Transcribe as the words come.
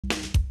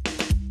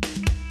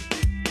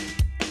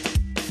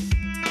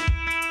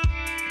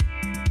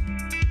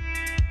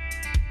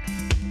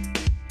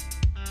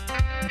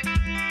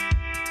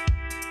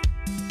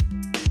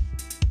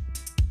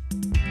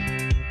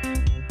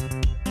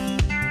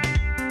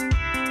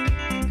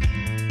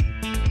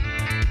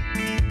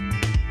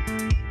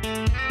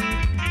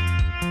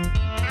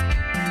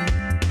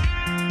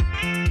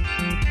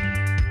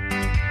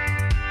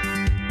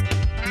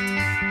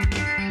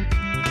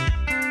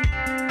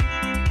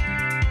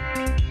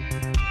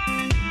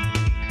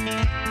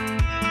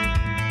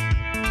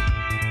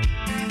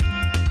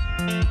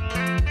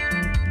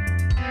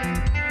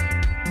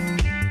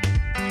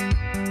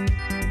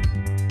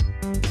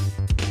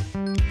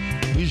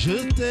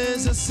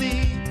j'étais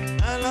assis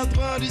à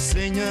l'endroit du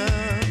Seigneur,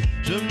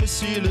 je me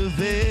suis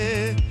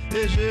levé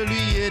et je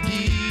lui ai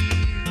dit,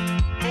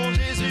 mon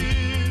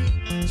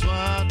Jésus,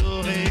 sois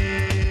adoré.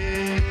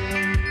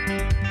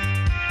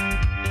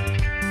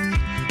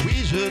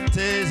 Oui,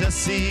 j'étais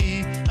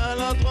assis à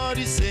l'endroit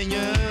du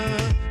Seigneur,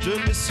 je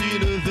me suis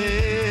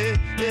levé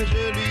et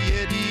je lui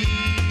ai dit,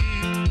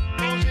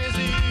 mon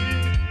Jésus,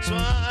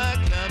 sois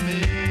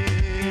acclamé.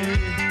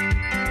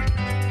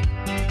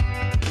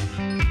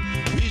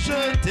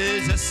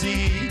 J'étais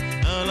assis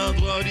à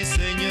l'endroit du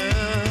Seigneur,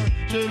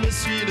 je me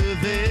suis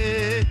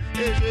levé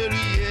et je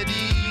lui ai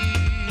dit,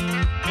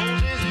 mon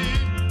Jésus,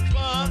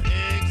 sois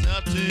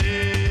exalté.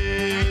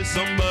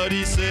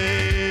 Somebody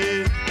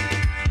say,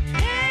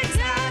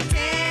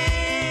 exalté,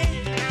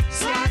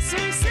 sois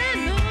son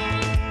Saint-Nom.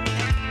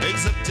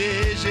 Exalté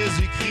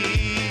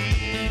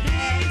Jésus-Christ.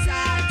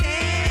 Exalté,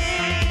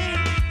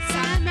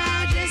 sa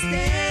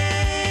majesté.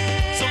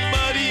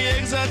 Somebody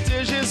exalté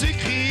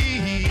Jésus-Christ.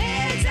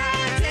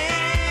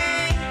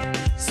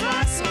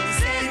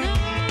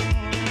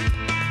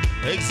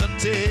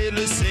 Exaltez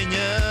le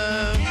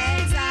Seigneur.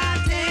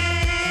 Exalté,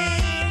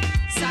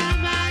 sa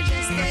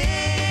majesté.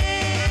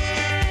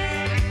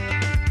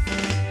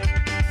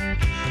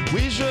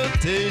 Oui,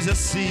 j'étais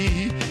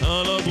assis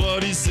à l'endroit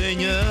du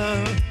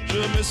Seigneur,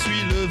 je me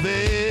suis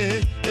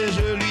levé et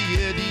je lui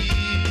ai dit,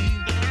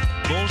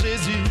 mon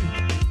Jésus,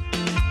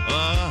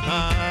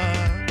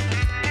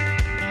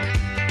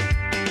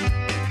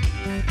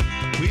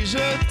 Oui,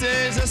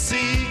 j'étais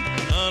assis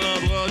à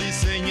l'endroit du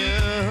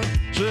Seigneur,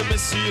 je me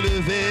suis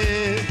levé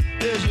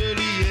et je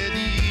lui ai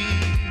dit,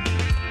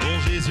 mon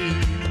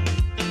Jésus,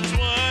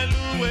 sois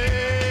loué.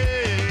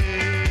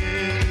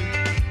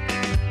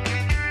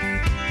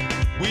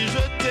 Oui,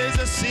 j'étais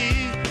assis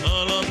à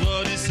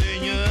l'endroit du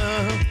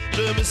Seigneur,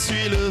 je me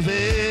suis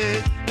levé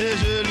et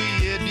je lui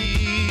ai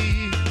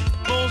dit,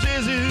 mon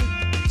Jésus,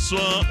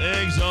 sois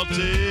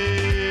exalté.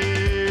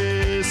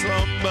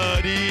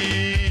 Somebody.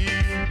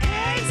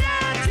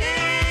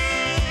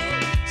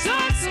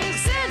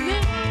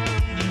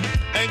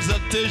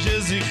 Exalté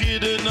Jésus-Christ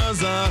de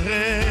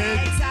Nazareth.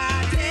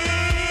 Exalté,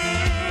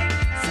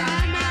 sa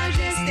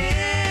majesté.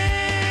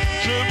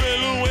 Je vais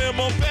louer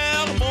mon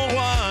Père, mon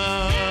roi.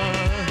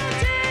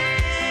 Exalté,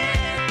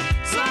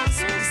 sois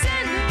son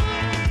Saint-Nom.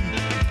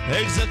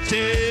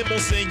 Exalté mon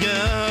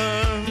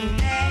Seigneur.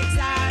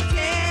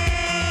 Exalté,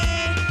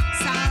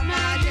 sa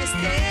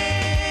majesté.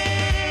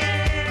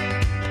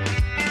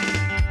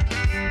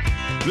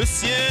 Le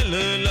ciel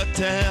et la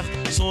terre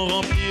sont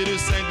remplis de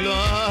sa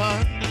gloire.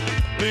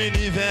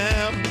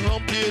 L'univers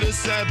rempli de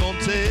sa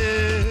bonté,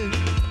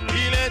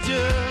 il est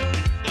Dieu,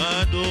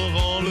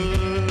 adorons-le.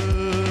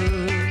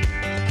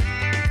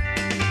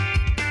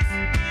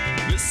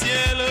 Le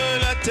ciel et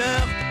la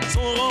terre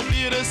sont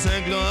remplis de sa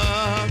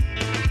gloire,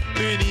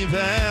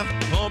 l'univers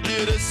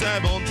rempli de sa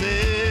bonté,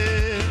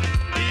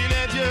 il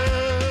est Dieu,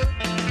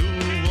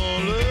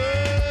 louons-le.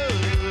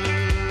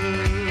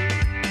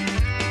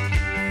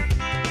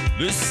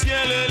 Le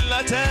ciel et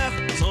la terre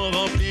sont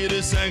remplis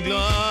de sa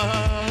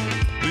gloire,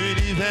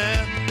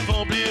 l'univers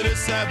rempli de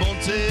sa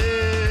bonté,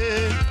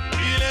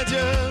 il est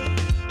Dieu,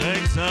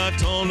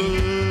 exaltons-le.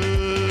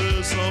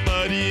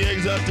 Somebody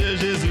exalté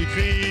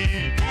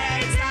Jésus-Christ.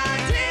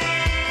 Exalté,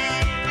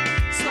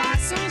 sois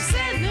son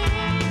Saint-Nom.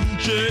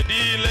 Je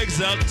dis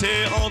l'exalter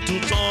en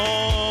tout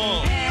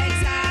temps.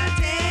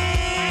 Exalté,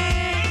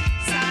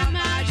 sa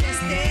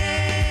majesté.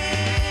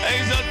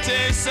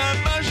 Exalter sa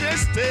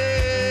majesté.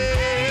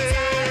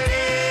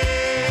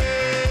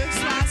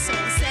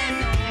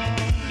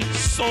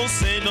 Son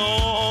Saint-Nom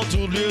en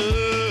tout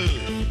lieu.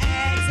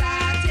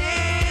 Exalté,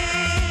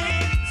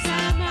 sa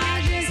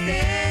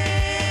majesté.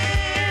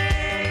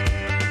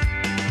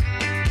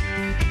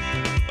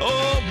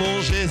 Oh mon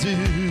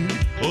Jésus,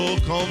 oh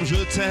comme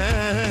je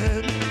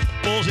t'aime.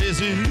 Mon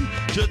Jésus,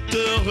 je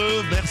te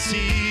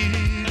remercie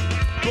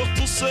pour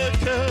tout ce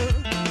que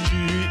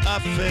tu as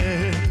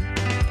fait.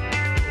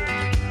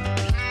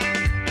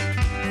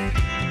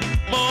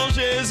 Mon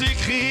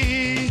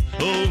Jésus-Christ,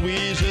 oh oui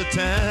je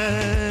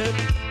t'aime.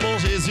 Mon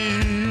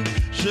Jésus,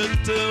 je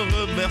te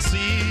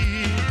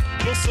remercie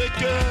pour ce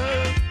que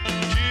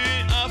tu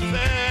as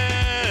fait.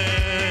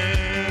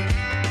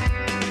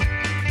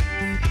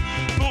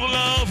 Pour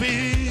la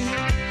vie,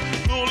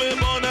 pour le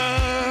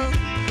bonheur,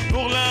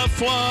 pour la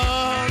foi,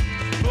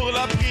 pour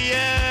la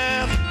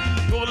prière,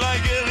 pour la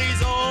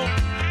guérison,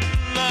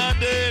 la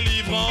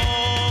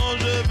délivrance.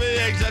 Je vais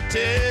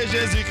exalter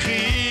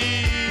Jésus-Christ.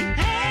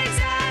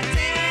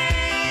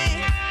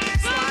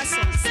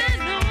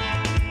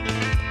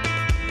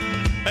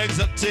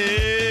 Exalté,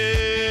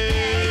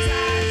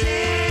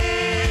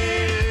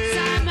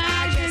 sa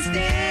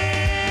majesté.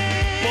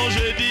 Bon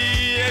je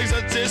dis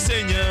exalté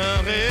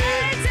Seigneur.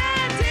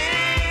 Exalté,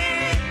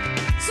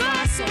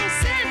 sois son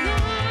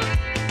Saint-Nom.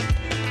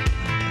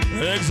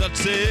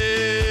 Exalté,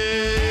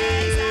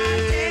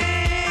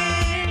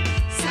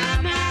 sa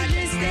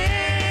majesté.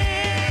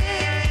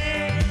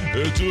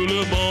 Et tout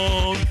le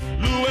monde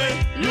louez,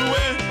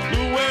 louez,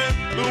 louez,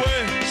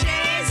 louez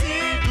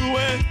Jésus.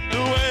 Louez,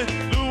 louez,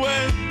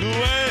 louez, louez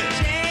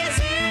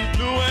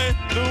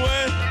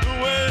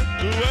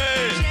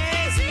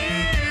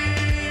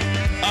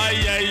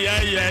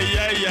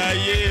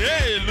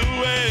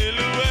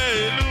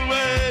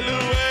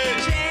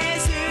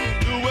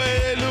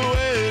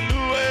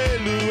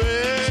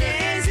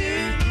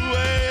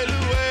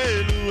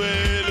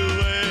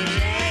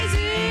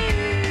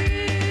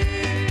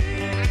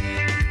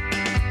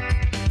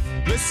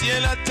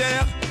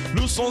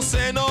sont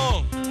ses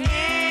noms.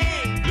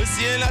 Le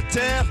ciel et la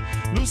terre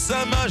louent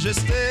sa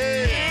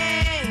majesté.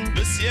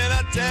 Le ciel et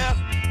la terre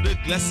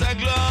déclarent sa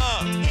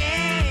gloire.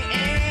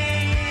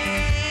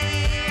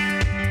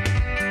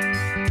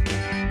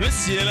 Le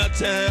ciel et la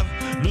terre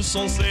louent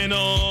ses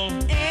noms.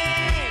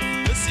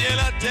 Le ciel et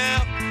la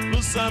terre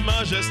louent sa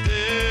majesté.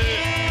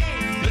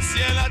 Le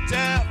ciel et la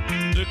terre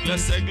déclarent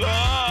sa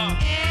gloire.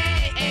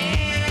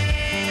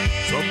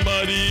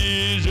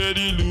 Somebody, je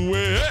dis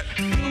loué.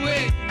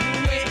 Loué,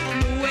 loué,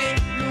 loué,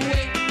 loué.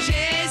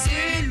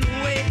 Jésus,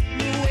 loué,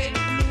 loué,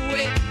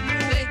 loué,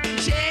 loué.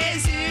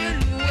 Jésus,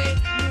 loué,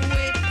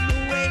 loué,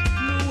 loué,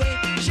 loué.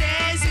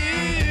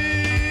 Jésus.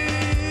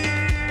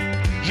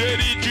 J'ai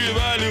dit tu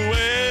vas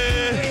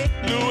louer,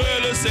 louer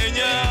le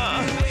Seigneur,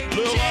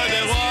 le roi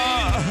des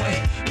rois,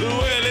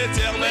 louer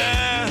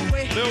l'éternel,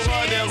 le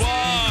roi des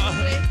rois,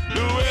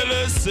 louer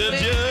le seul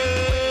Dieu,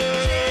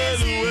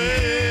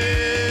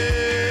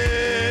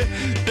 louer,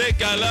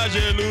 décalage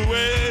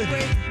louer.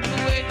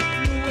 Loué,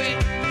 loué,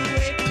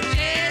 loué.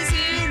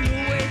 Jésus,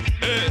 loué,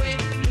 loué,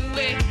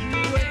 loué,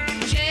 loué.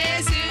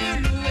 Jésus,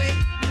 loué,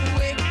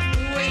 loué,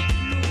 loué,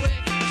 loué.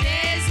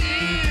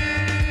 Jésus.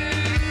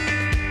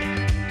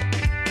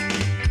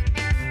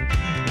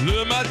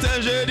 Le matin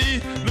j'ai dit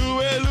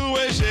louer,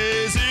 louer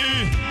Jésus.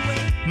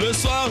 Le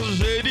soir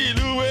j'ai dit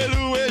louer,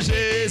 louer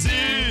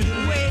Jésus.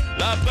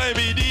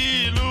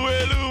 L'après-midi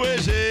louer, louer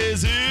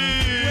Jésus.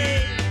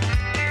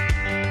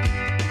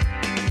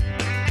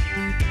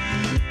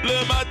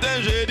 Le matin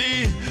j'ai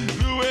dit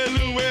louer,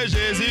 louer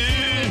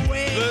Jésus.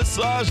 Le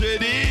soir j'ai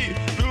dit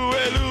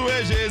louer,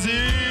 louer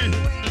Jésus.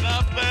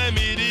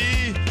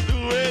 L'après-midi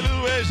louer,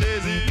 louer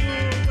Jésus.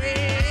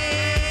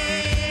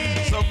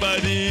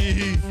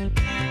 Somebody.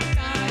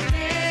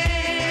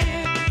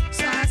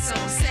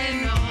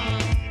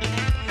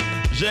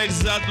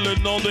 J'exalte le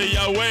nom de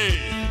Yahweh.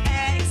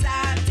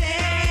 Exalté,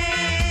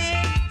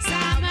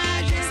 sa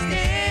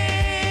majesté.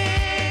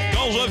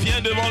 Quand je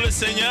viens devant le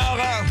Seignor,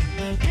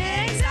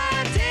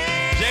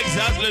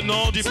 j'exalte le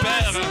nom du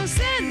Père.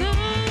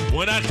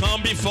 When I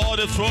come before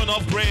the throne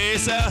of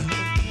grace,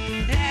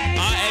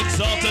 I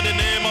exalt the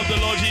name of the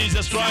Lord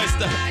Jesus Christ,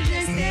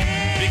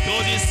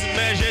 because His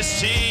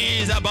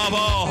majesty is above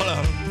all.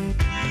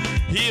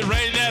 He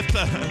reigneth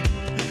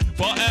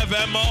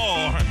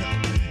forevermore.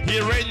 He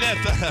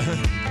reigneth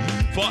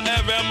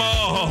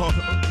forevermore.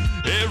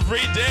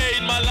 Every day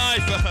in my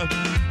life,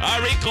 I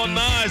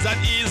recognize that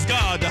He is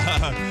God.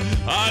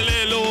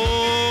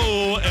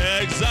 Alléluia,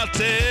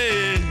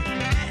 exalté,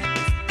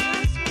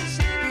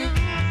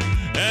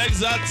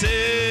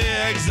 exalté,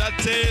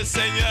 exalté,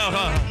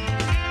 Seigneur.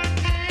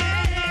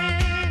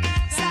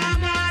 Sa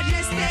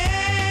majesté.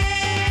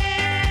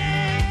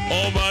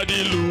 On m'a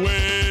dit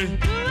louer.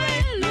 Loué,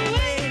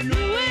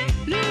 loué,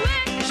 loué.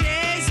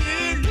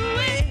 Jésus,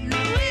 loué,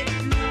 loué,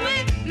 loué,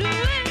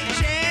 loué.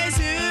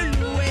 Jésus,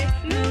 loué,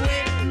 loué,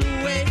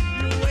 loué,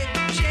 loué.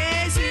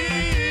 Jésus.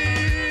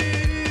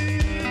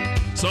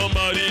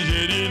 Somebody,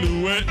 j'ai dit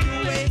louer.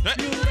 Loué,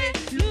 loué,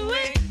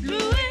 loué,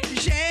 loué.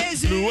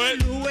 Jésus, Loué.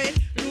 loué,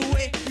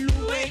 loué,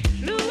 loué,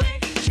 loué.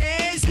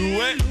 Jésus,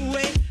 Loué.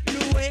 loué,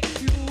 loué,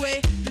 loué,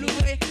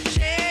 loué.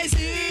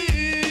 Jésus.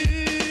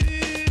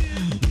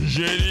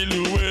 J'ai dit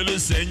louer le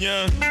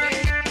Seigneur. Loué,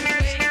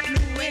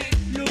 loué,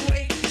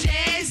 loué.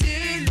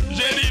 Jésus, loué.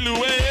 J'ai dit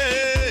louer.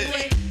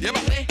 Loué, Yeah, bah.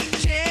 loué,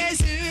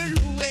 Jésus,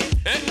 loué,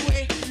 loué,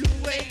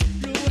 loué,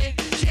 loué,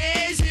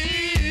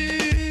 Jésus.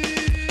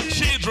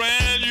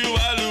 Children, you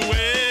are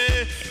loué.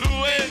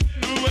 Loué,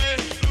 loué,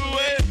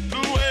 loué,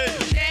 loué.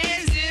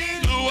 Jésus,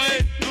 Loué,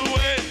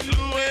 loué,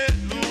 loué,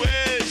 loué.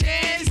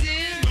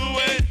 Jésus,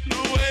 Loué,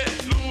 loué,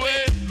 loué,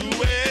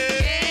 loué.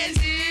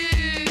 Jésus.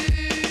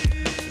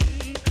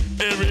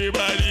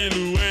 Everybody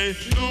loué.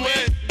 Loué,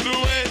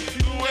 loué,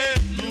 loué,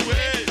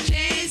 loué.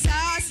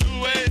 Jesus,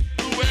 Loué,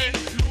 loué,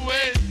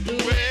 loué,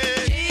 loué.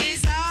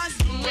 Jesus,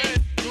 Loué,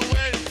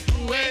 loué,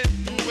 loué,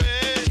 loué.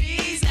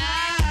 Jesus.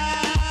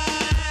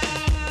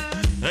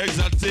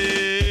 Exalté.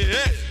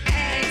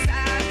 Hey.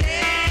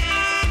 Exalté,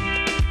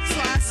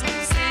 soit son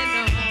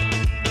Saint-Nom.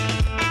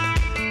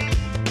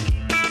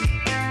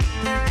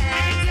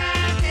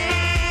 Exalté,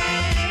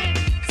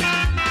 sa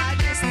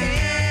majesté.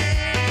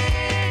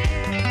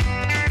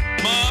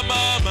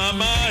 Mama,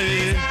 mama,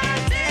 eh.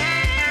 Exalté,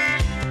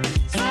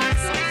 soit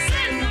son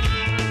Saint-Nom.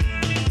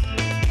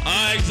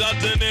 I exalt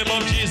the name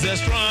of Jesus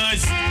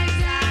Christ.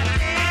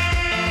 Exalté,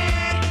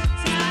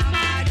 sa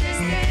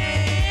majesté.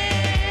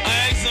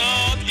 I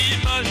exalt His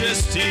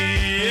majesty.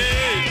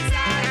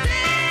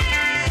 Exalté,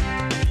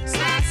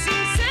 soit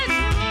son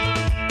Saint-Nom.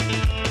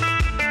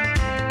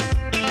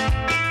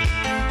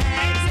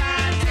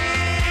 Exalté,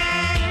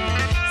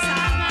 sa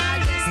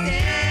majesté.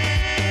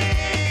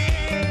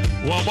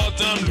 One more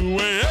time,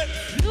 loué.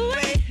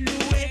 Loué,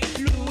 loué,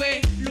 loué,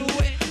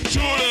 loué.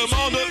 Tout le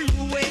monde.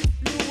 Loué,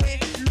 loué,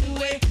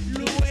 loué,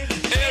 loué.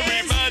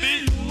 Everybody.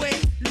 Loué,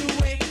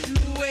 loué,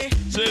 loué.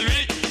 C'est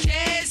lui.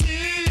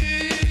 Jésus.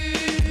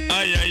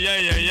 Aïe, aïe,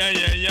 aïe, aïe,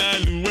 aïe, aïe,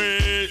 aïe, loué.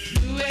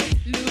 Loué,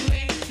 loué,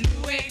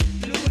 loué,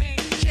 loué.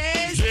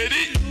 Jésus. J'ai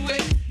dit. Loué,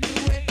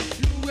 loué,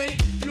 loué,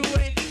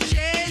 loué.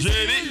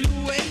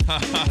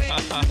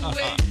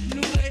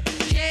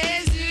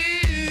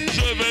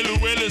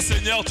 louer le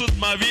Seigneur toute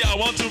ma vie. I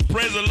want to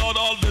praise the Lord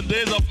all the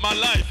days of my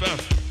life.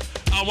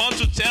 I want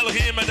to tell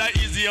him that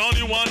he's the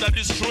only one that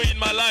is true in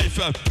my life.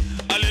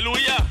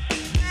 Alléluia.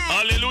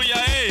 Alléluia.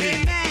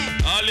 Hey.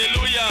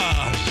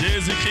 Alléluia.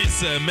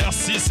 Jésus-Christ.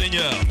 Merci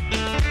Seigneur.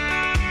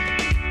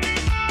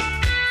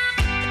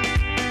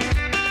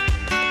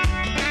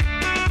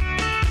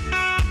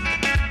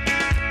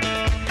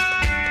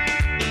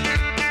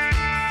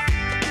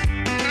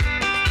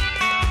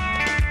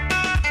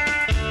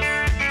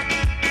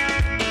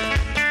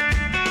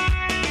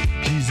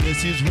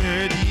 Jesus is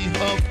worthy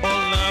of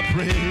all our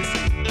praise.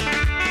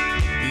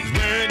 He's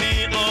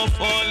worthy of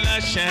all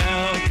our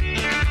shout.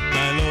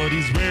 My Lord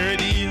is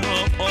worthy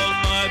of all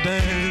my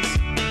dance.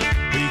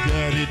 We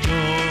got the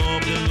joy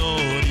of the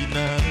Lord in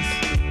us.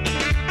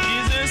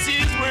 Jesus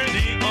is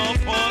worthy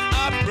of all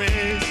our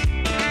praise.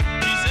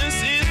 Jesus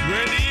is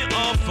worthy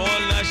of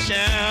all our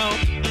shout.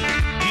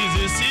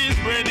 Jesus is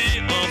worthy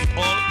of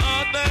all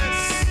our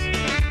dance.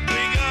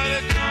 We got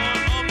the joy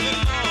of the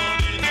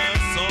Lord in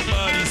us.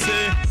 Somebody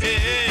say,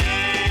 hey.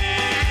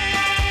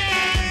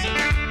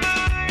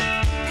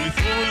 We're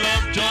full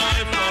of joy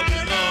for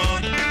the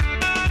Lord.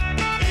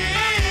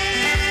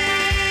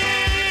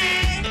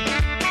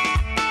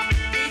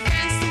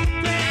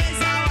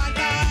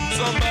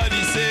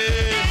 Somebody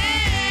say,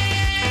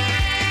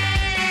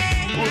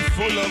 we're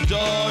full of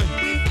joy.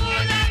 We're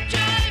full of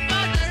joy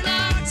for the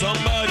Lord.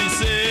 Somebody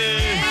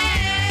say,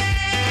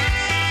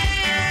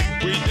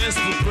 we dance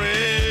to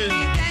praise.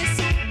 We dance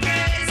to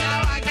praise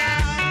our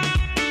God.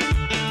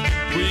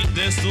 We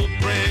dance to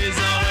praise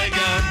our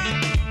God.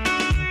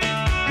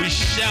 We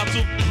shout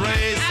to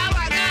praise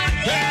Our God.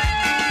 Hey.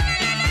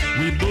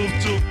 We move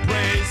to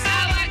praise.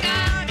 Our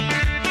God.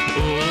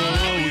 Oh,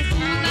 we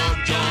full of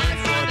joy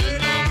for the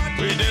Lord.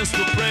 We dance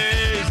to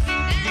praise.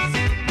 Dance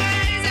to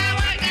praise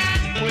our God.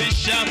 We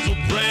shout to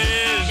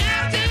praise.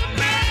 Shout to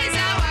praise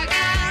our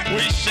God.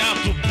 We shout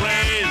to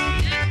praise.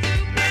 Shout to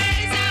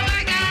praise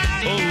our God.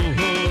 Oh, Oh,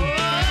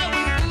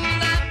 we're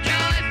full of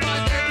joy for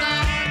the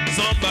Lord.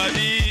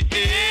 somebody.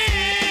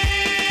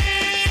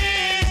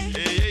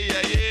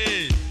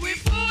 We're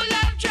full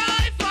of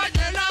joy for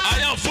the Lord. I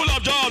am full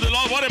of joy of the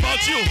Lord. What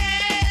about you?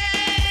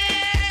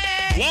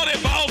 What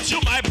about you,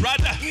 my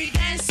brother? We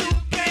dance to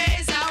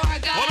praise our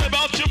God. What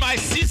about you, my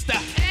sister?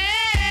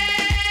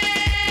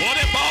 What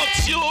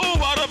about you?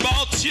 What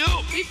about you?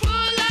 We're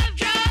full of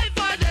joy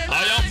for the Lord.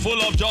 I am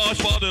full of joy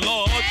for the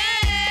Lord.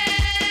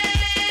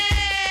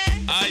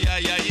 Ay,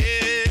 ay, ay,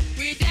 yeah.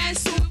 We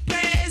dance to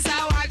praise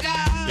our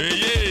God. Hey,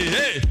 hey,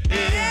 hey.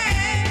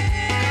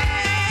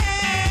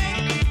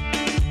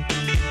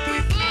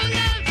 We're full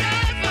of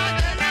joy for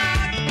the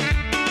Lord.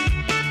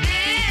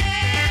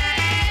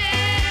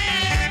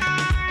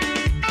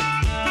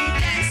 We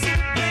dance to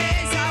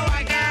praise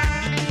our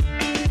God.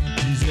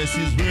 Jesus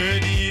is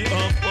worthy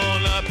of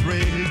all our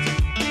praise.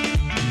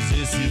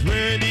 Jesus is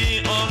worthy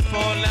of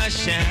all our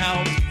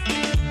shout.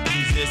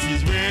 Jesus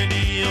is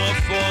worthy of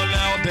all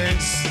our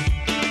dance.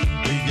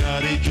 We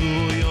got the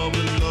joy of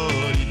the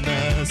Lord in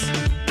us.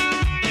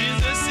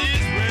 Jesus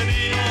is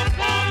worthy of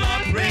all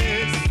our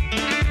praise.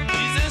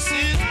 Jesus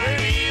is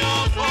worthy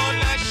of all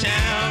our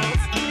shout.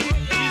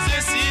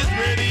 Jesus is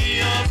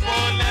worthy of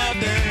all our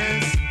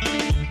dance.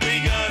 We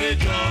got the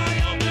joy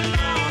of the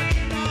Lord.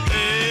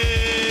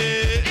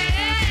 Hey.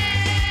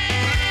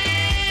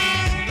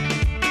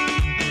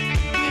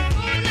 We're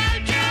full of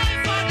joy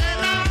for the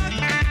Lord.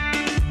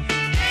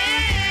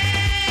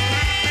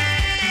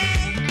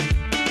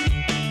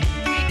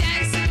 We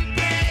dance to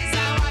praise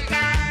our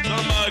God.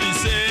 Somebody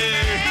say,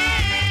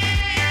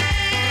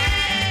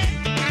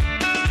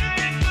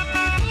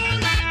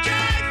 Full of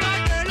joy for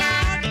the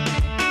Lord.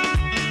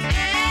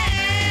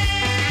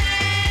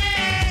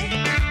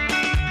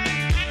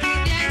 We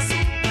dance to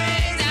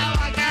praise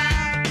our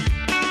God.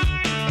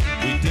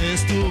 we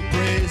dance to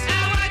praise,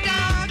 Our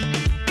God.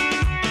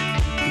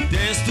 we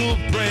dance to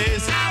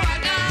praise, Our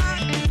God.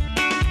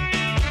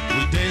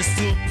 we dance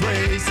to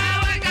praise.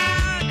 Our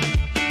God.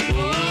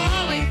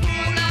 Oh, we're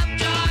full of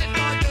joy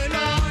for the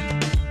Lord.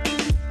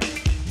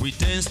 We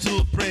dance to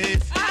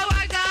praise,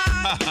 Our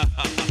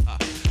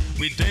God.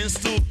 we dance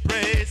to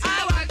praise.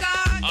 Our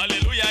God.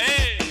 Hallelujah,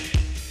 hey.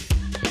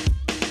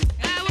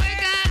 Our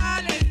God.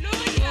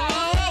 Hallelujah.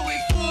 Oh,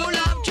 we're full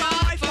of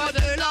joy for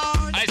the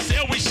Lord. I say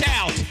we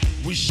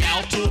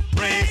shout to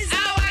praise.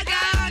 Our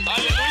God.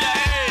 Hallelujah,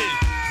 hey.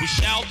 We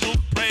shout to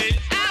praise.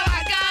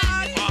 Our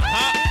God.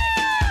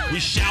 We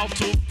shout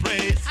to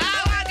praise.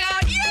 Our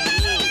God.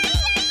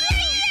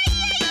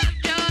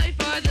 Joy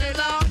for the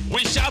Lord.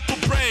 We shout to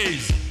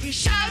praise. We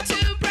shout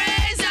to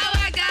praise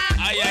our God.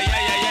 Ay, ay,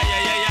 ay, ay, ay,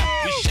 ay, ay, ay.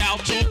 We shout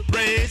to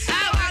praise.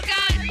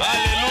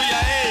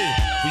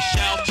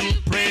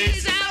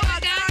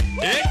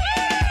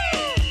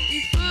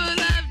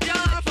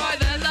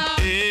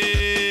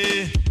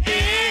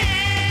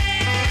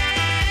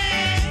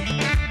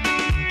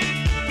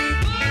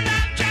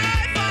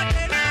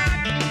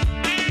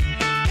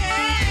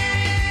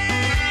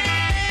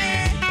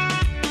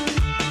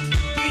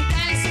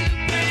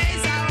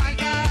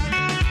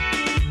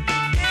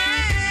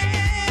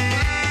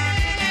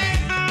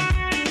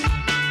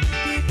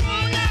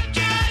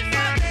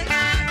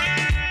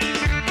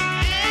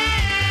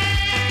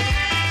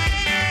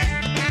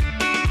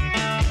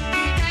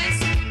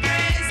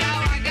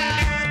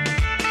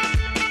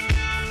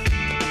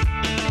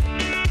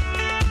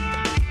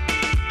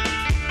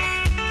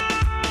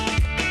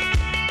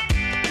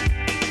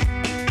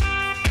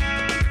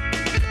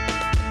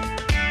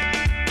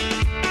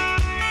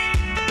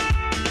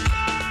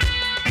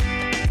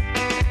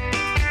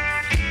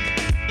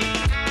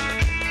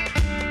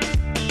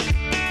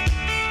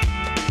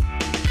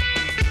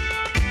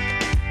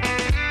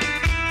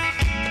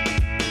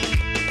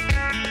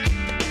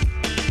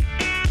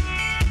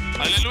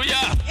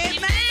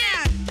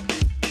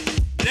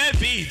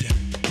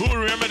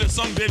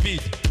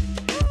 David.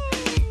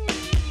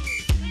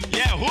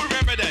 Yeah, who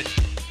remember that?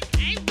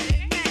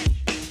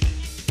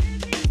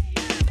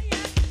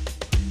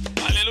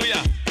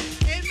 Hallelujah.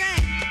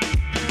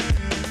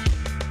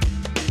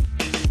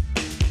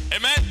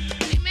 Amen.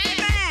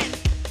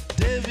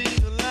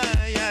 David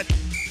Goliath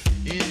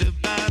in the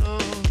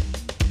battle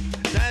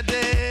that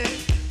day,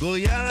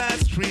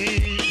 Goliath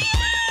screamed.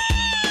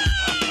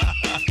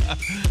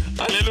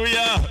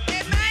 Hallelujah.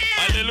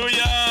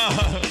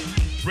 Hallelujah.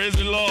 Praise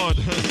the Lord.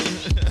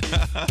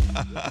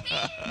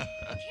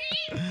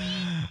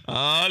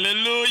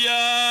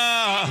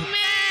 Hallelujah.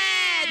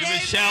 Give a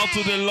shout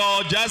to the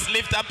Lord. Just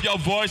lift up your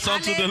voice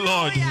unto the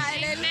Lord.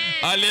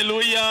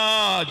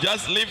 Hallelujah.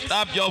 Just lift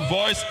up your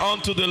voice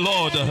unto the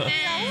Lord.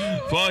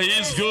 For he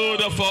is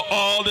good for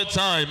all the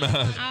time.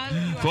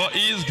 For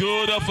he is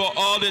good for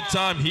all the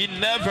time. He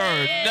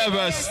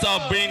never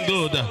stops being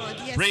good.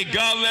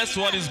 Regardless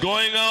what is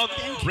going on,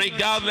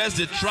 regardless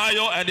the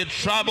trial and the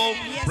trouble,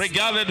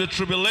 regardless the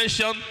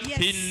tribulation,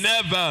 he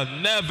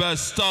never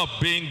stops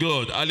being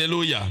good.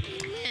 Hallelujah.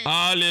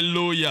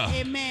 Hallelujah.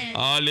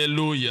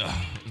 Hallelujah.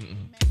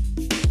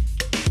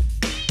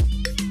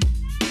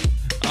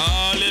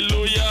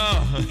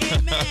 Hallelujah.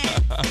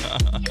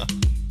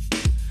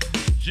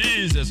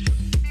 Jesus.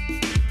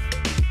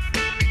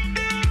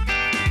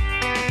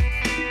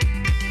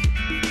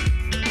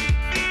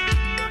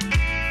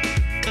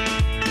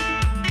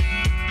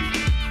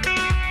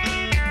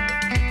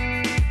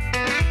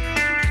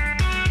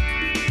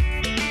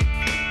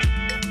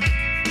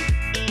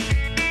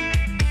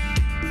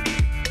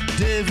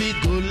 David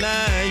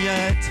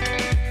Goliath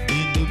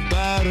in the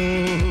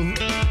battle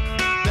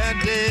that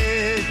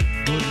day,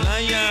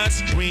 Goliath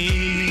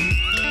screamed.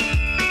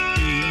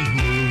 He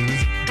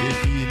was a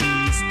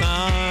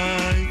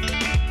Philistine,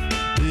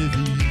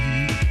 David,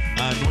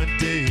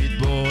 anointed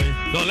boy.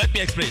 Now let me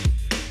explain.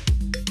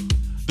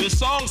 The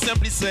song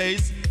simply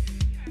says,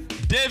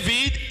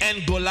 David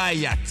and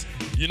Goliath.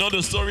 You know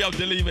the story of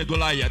David and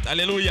Goliath.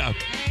 Hallelujah.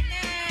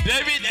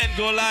 David and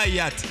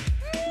Goliath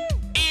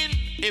in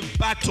a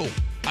battle.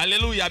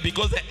 Hallelujah,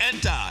 because they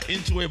enter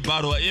into a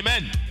battle.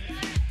 Amen.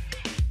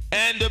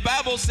 And the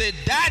Bible said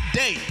that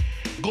day,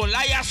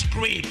 Goliath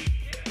screamed.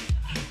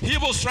 He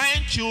was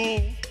trying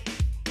to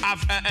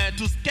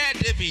scare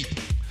David.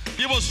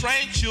 He was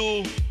trying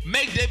to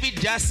make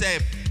David just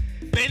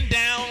bend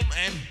down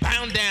and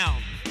bow down.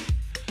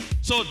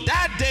 So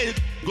that day,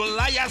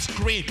 Goliath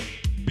screamed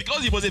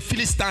because he was a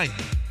Philistine.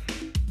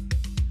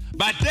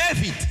 But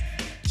David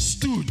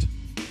stood.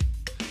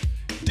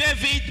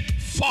 David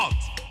fought.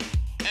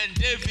 And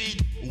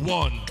David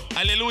won.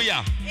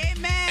 Hallelujah.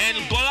 Amen.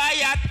 And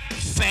Goliath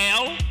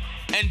fell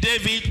and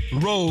David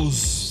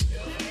rose.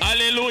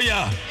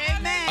 Hallelujah.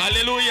 Amen.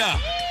 Hallelujah.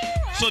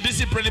 So this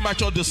is pretty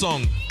much all the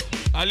song.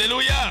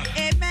 Hallelujah.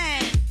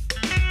 Amen.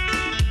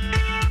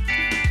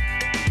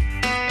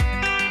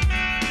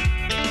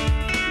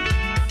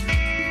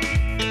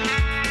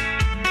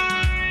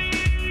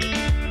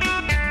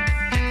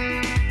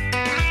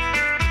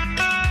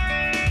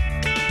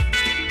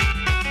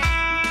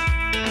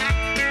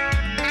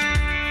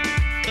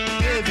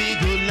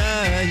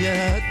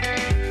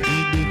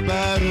 In the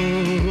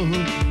battle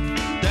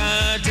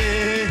that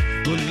day,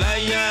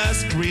 Goliath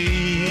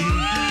screamed.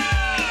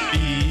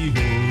 He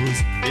was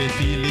a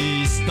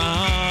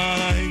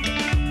Philistine,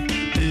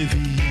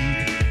 David,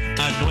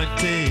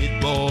 anointed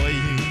boy.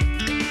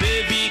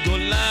 David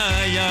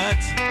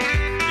Goliath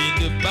in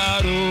the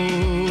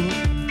battle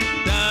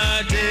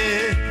that day,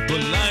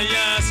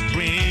 Goliath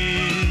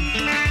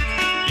screamed.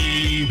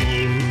 He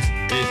was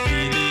a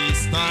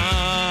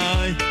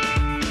Philistine,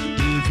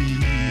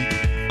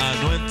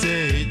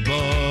 anointed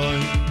boy.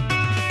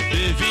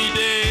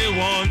 David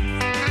won,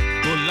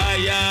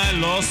 Goliath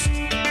lost.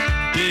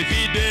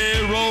 David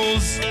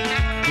rose,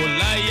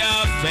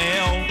 Goliath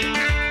fell.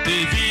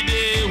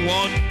 David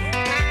won,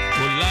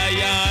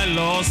 Goliath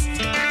lost.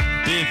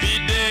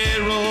 David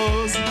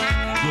rose,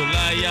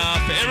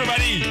 Goliath fell.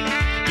 Everybody,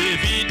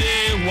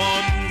 David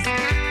won,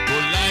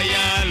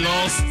 Goliath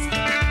lost.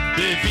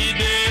 David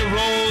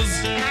rose,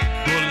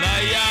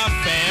 Goliath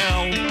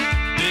fell.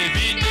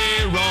 David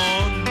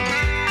won,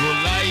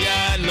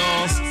 Goliath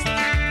lost.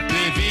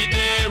 David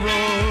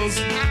rose.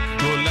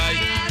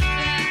 Goliath.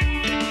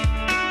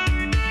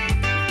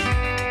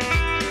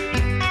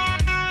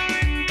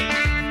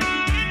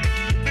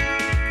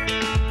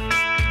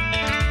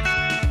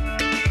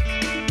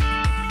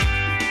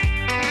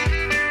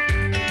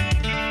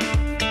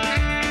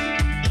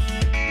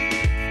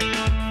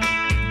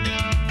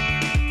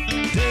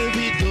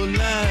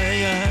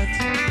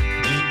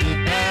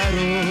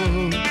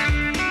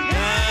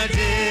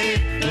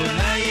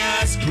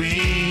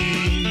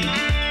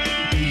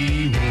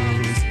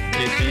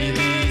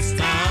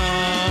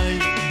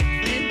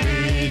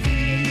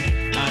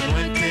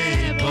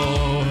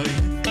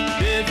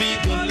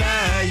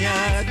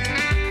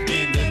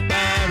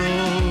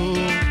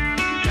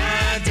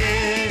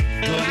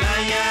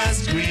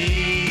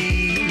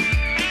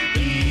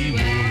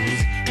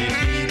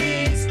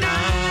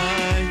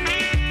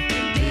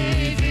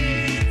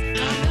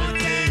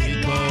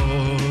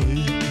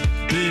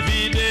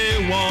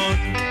 won,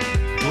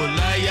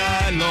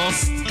 Goliath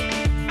lost.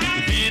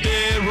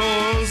 David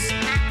rose,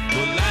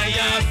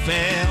 Goliath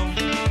fell.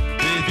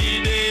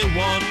 David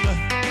won,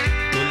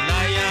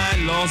 Goliath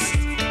lost.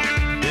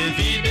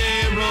 David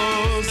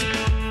rose,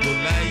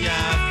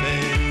 Goliath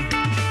fell.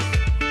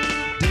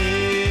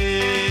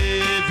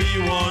 David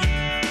won,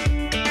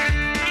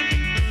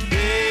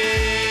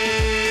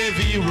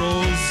 David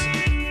rose.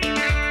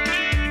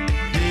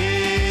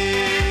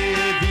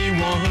 David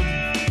won,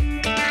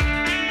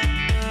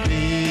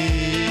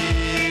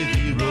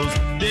 David rose.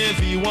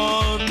 David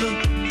won,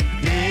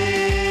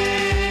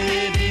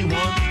 David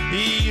won.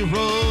 He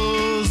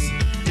rose,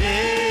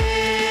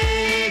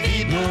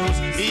 David rose.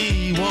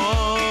 He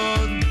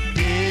won,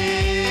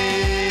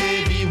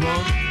 David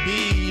won.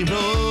 He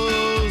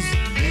rose,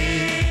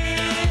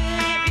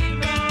 David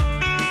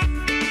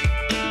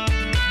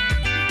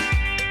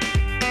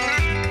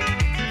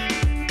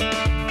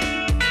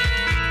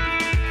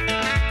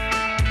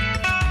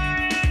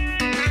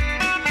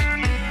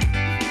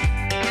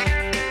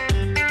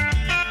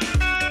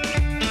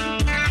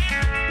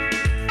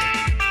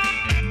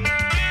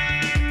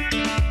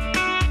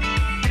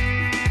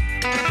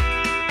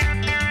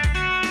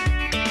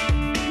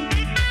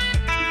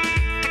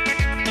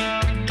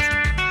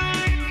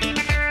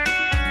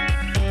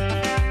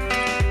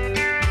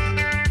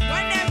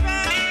Whenever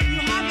you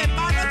have a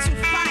battle to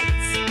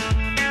fight,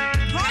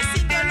 trust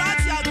in the Lord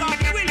your God.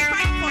 He will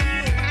fight for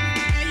you,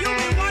 and you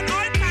will win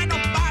all kind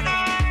of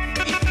battle.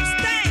 If you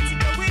stand in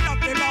the will of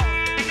the Lord,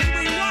 you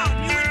will win.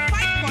 He will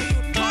fight for you.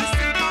 Trust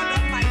in God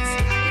Almighty.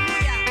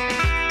 Hallelujah.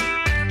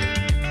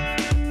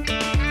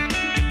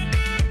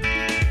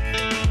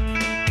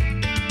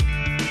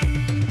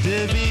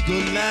 David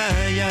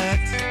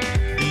Goliath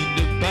in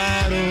the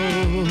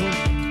battle.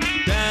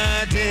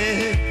 That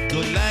day,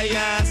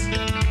 Goliath,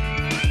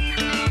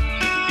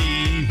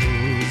 he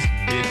was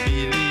a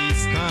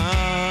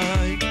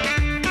Philistine.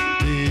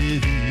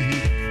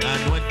 David,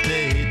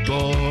 anointed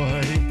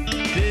boy.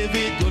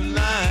 David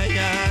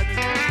Goliath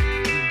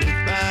in the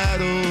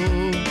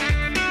battle.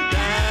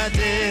 That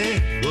day,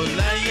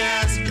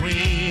 Goliath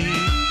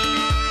screamed.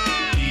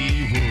 He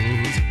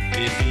was a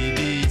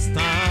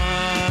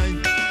Philistine.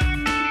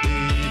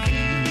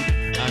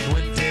 David,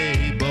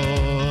 anointed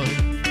boy.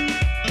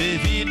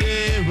 David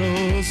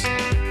rose.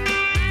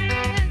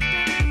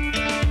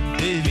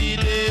 David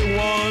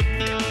won.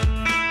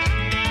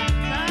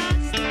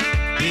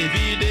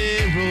 David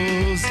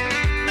rose.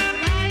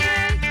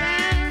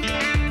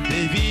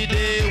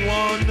 David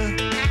won. David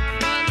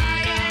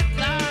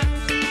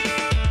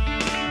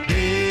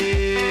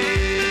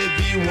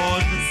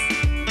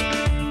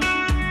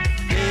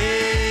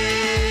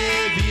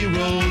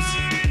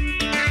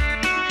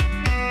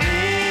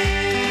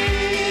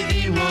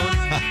won.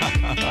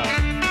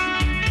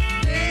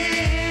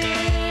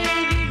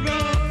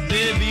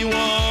 David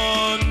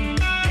rose.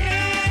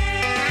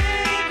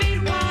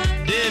 David won.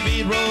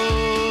 David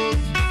won.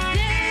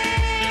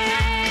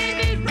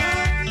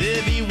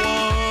 David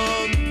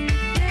rose.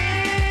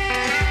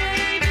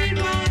 David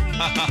won.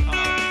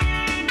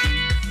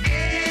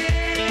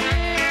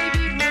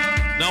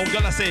 Now we're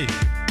gonna say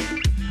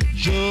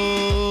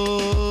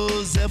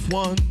Joseph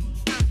won.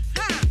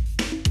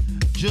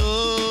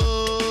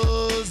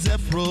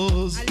 Joseph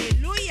rose.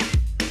 Hallelujah.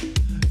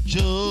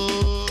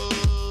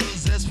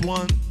 Joseph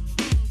won.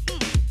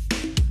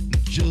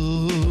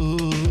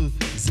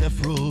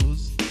 Joseph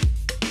rose.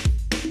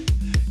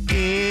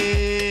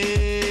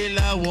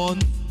 Kayla won.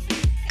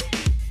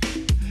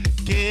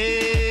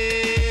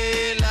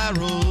 Kayla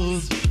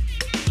rose.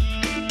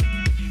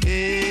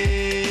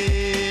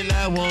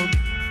 Kayla won.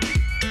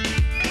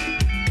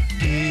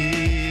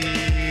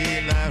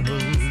 Kayla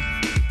rose.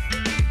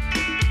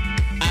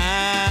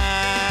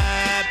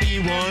 Abby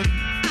won.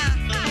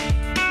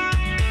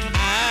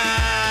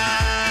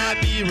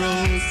 Abby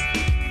rose.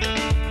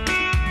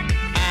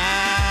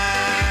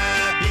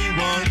 Abby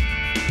won.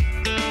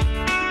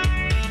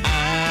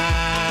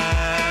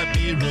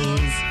 Abby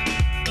rose.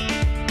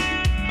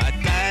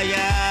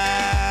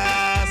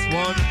 Matthias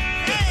won.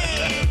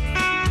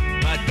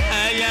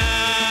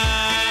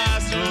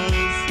 Matthias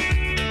rose.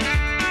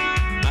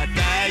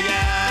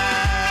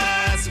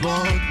 Matthias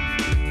won.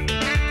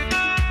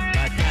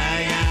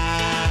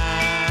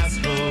 Matthias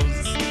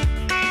rose.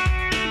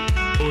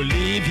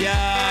 Olivia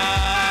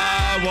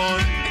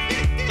won.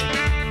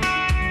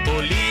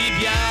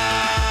 Olivia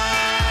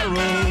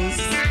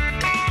rose.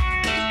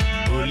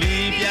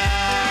 Olivia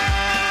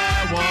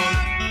won.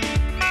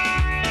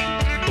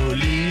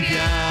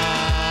 Olivia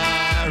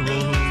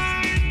rose.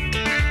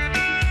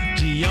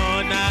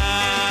 Gianna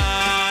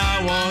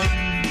won.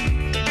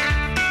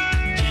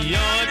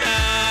 Gianna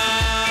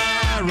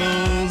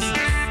rose.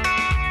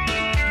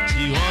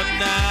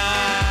 Gianna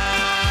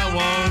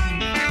won.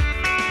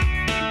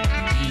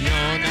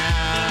 Gianna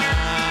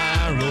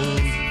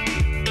rose.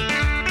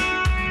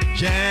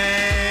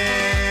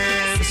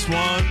 James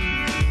won.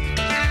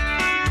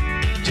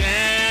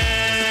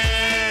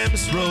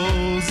 James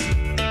rose.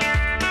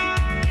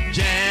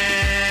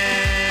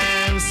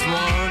 James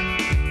won.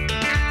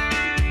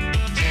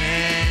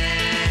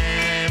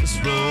 James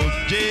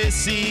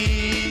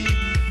Jesse,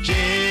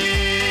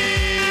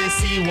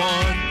 Jesse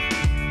one,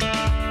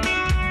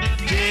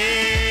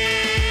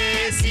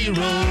 Jesse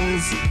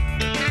Rose,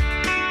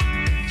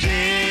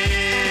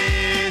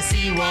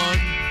 Jesse one,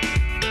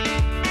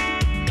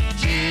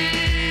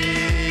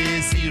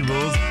 Jesse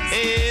Rose,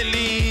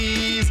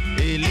 Elise,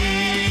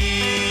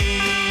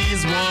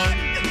 Elise one,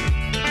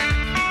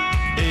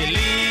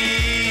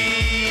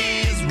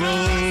 Elise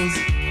Rose,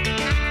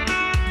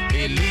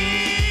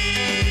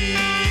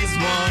 Elise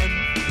one,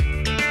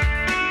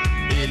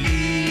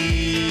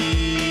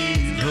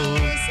 Elise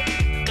Rose,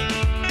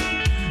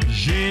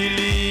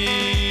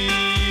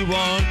 Julie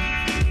one,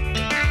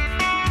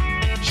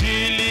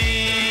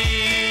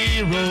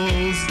 Julie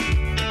Rose,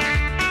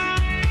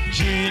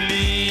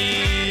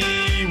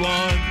 Julie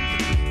one,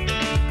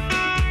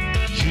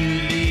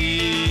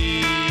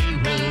 Julie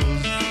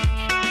Rose,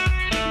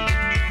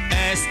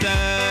 Esther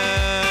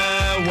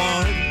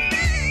one,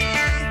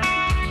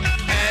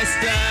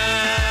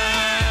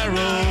 Esther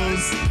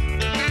Rose,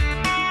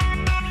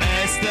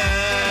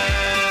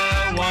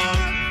 Esther one,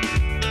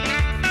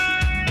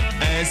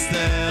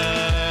 Esther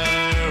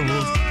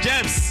Rose,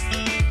 James,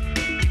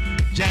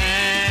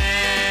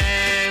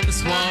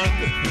 James one,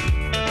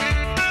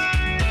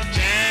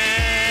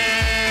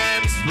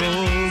 James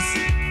Rose,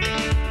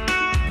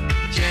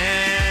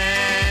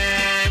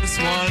 James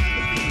one,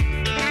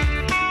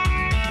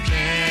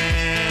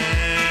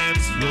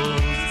 James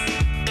Rose,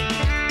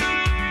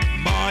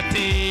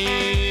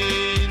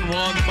 Martin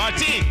one,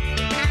 Martin,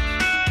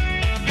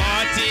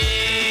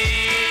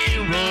 Martin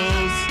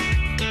Rose,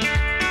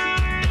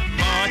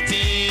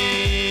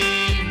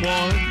 Martin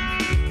one,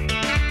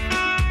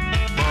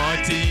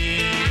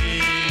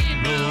 Martin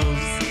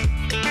Rose,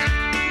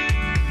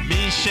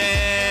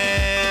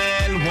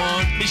 Michelle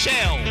one,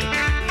 Michelle,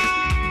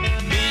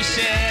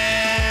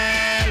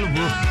 Michelle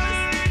Rose,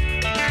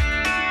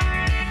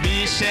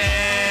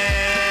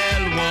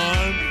 Michelle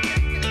one,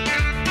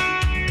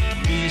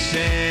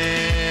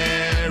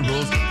 Michelle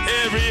Rose,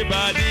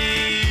 everybody,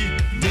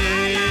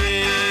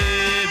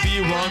 Davy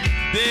one,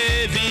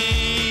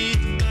 Davy,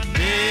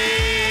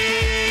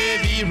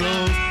 Davy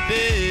Rose,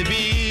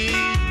 Davy,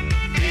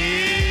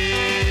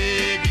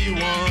 Davy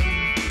one,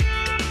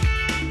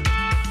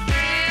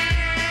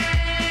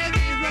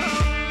 Baby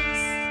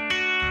Rose.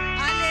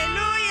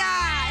 Hallelujah.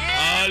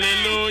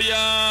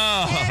 hallelujah.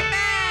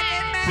 Amen.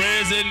 Amen.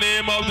 Praise the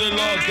name of the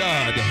Lord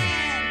God,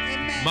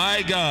 Amen.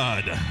 my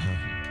God.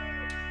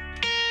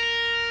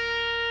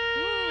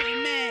 Ooh,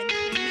 amen.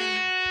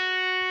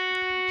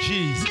 Amen.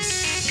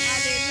 Jesus.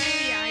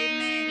 Hallelujah.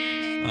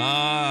 Amen. Amen.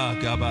 Ah,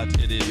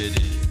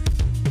 Gabatedebede.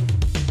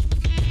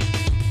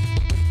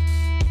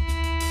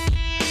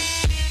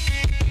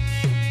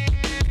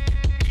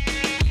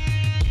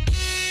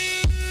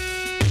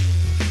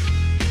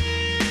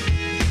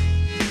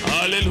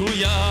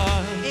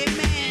 Hallelujah.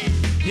 Amen.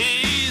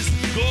 His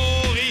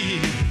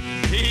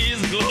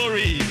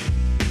glory,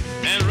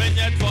 and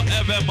reigneth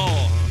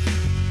forevermore.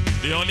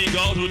 The only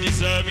God who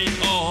deserves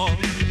it all.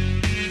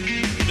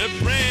 The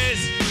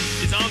praise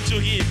is unto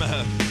him,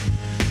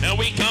 and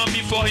we come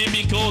before him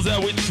because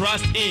we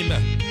trust him.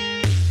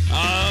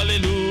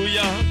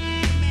 Hallelujah.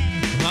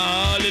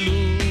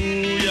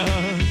 Hallelujah.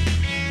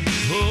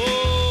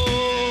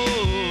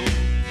 Oh.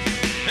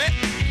 Hey.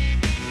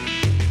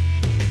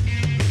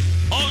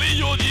 Only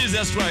you,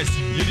 Jesus Christ,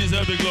 you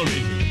deserve the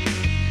glory.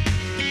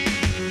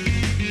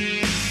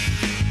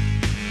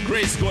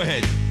 Grace, go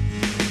ahead.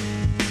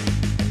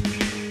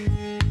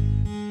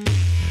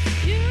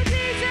 You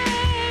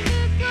deserve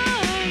the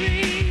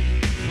glory.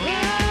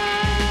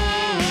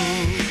 Oh,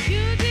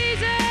 you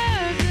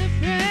deserve the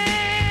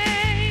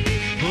praise.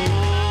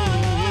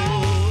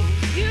 Oh,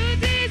 You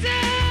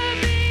deserve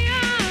the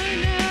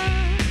honor.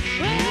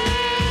 Oh,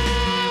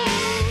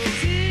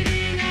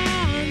 sitting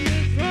on the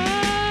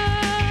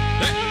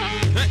throne.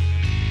 hey.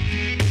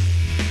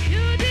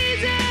 You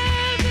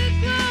deserve the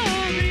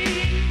glory.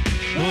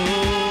 Oh,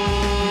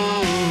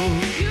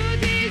 You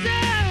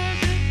deserve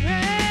the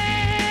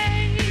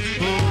praise.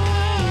 oh,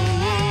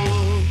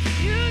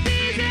 You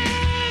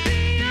deserve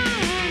the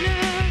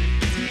honor.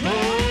 oh.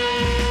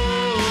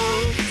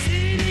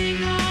 Sitting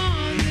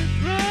on the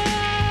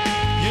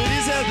throne. You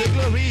deserve the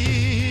glory.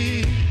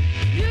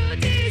 You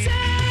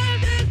deserve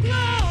the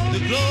glory. The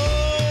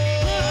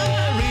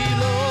glory,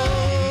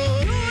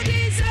 Lord. You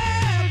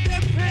deserve the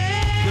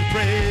praise. The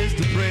praise,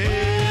 the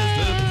praise,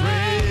 the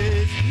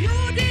praise. You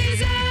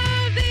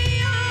deserve the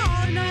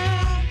honor.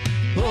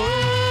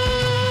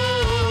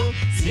 Oh,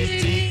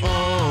 sitting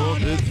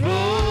on the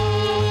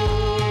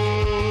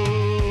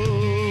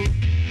throne.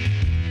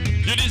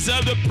 You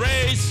deserve the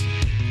praise.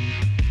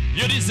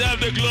 You deserve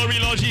the glory,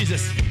 Lord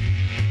Jesus.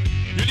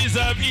 You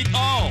deserve it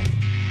all.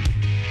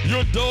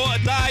 You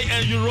died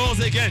and you rose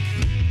again.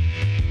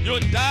 You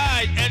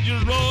died and you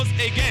rose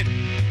again.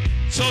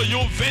 So you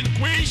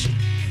vanquished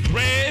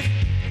grave,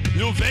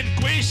 you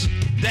vanquished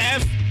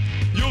death,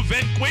 you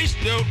vanquished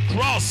the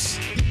cross.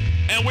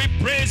 And we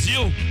praise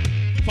you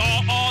for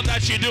all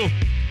that you do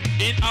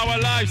in our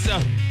lives.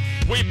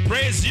 We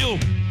praise you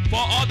for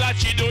all that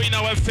you do in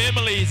our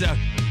families.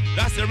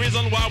 That's the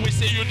reason why we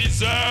say you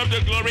deserve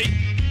the glory.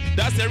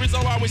 That's the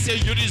reason why we say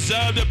you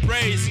deserve the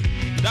praise.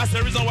 That's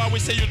the reason why we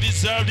say you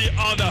deserve the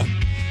honor.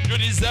 You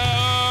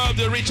deserve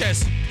the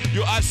riches.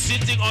 You are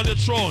sitting on the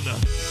throne.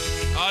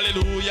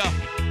 Hallelujah.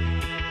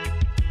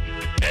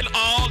 And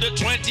all the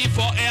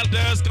 24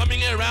 elders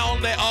coming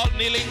around, they're all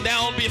kneeling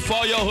down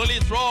before your holy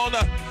throne.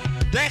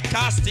 They're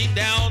casting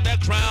down their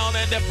crown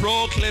and they're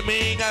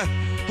proclaiming,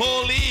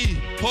 holy,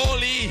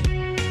 holy,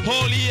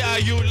 holy are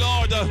you,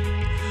 Lord.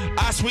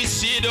 As we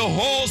see the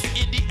host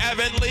in the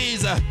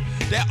heavenlies,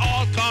 they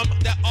all come,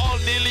 they're all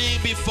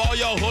kneeling before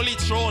your holy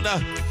throne,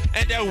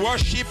 and they're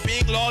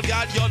worshiping, Lord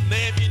God, your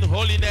name in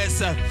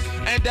holiness,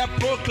 and they're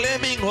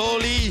proclaiming,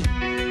 holy,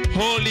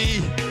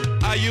 holy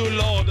are you,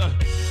 Lord.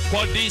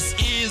 For this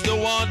is the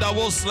one that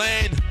was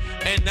slain,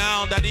 and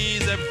now that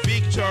is a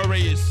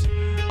victorious.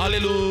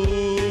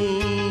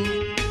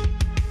 Hallelujah.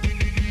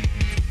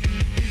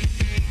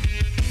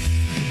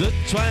 The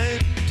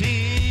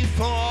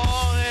 24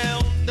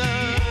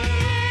 elders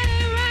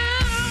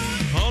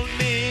all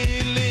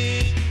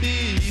kneeling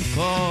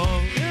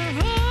before the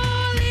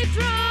holy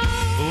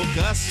throne, oh,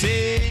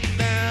 casting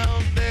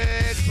down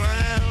their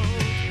crown,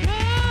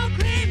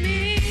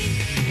 proclaiming,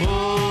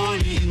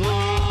 holy,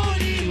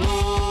 holy,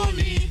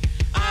 holy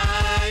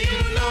are you,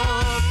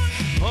 Lord.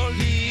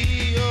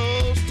 Holy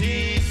host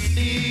in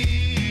the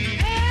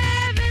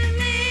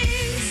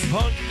heavenlies,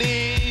 all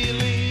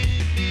kneeling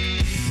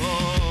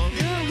before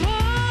the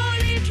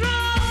holy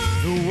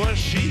throne,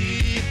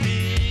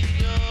 worshiping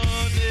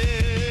your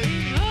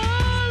name.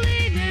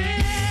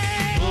 holiness,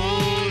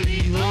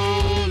 Holy,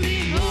 holy,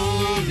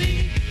 holy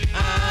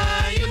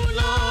are you,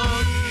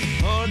 Lord.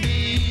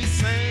 Holy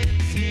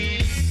saints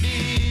in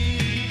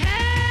thee.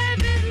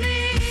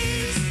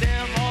 heavenlies,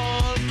 They're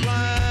all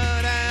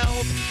cried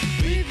out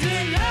with a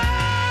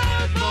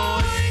loud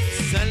voice.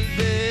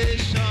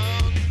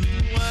 Salvation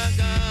to our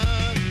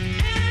God.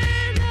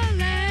 and the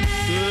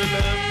Lamb,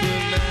 The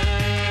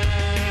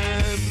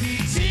Lamb,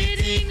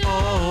 sitting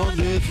on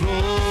the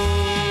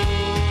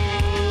throne.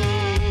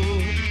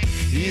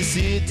 He's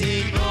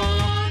sitting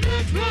on the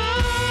throne.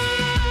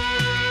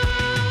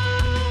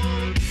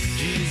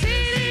 Jesus.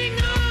 sitting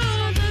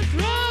on the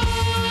throne,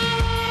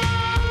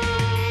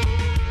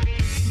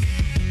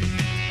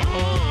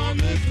 On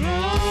the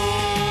throne,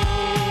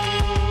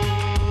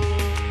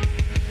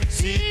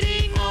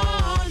 sitting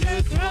on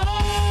the throne,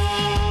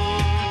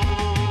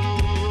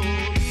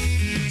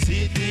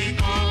 sitting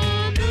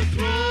on the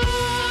throne,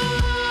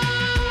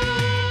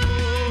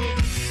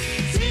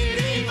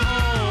 sitting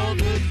on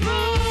the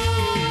throne,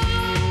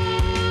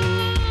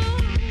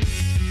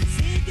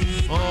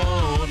 Sitting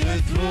on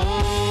the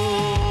throne.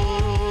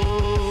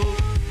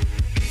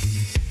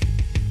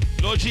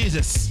 Lord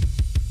Jesus,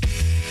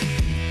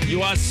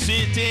 you are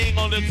sitting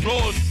on the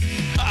throne.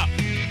 Ah,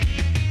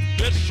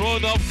 the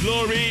throne of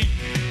glory,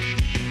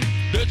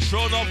 the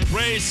throne of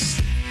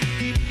praise,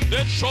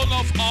 the throne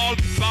of all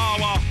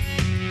power,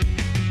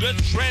 the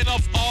throne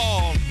of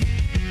all.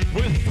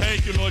 We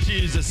thank you, Lord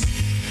Jesus.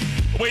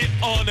 We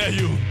honor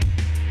you.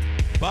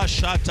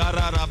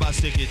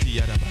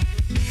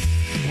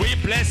 We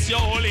bless your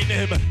holy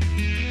name.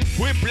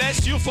 We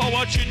bless you for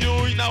what you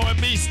do in our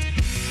midst.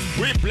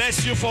 We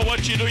bless you for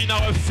what you do in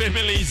our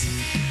families.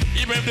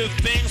 Even the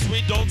things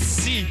we don't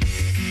see,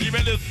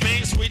 even the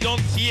things we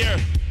don't hear,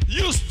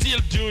 you still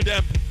do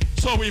them.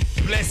 So we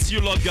bless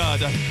you, Lord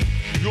God.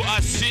 You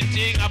are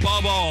sitting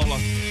above all.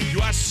 You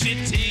are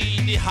sitting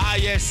in the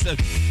highest.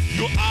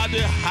 You are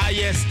the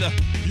highest.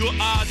 You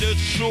are the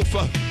truth.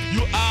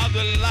 You are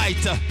the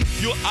light.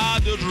 You are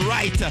the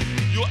right.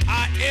 You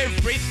are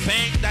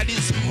everything that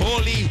is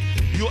holy.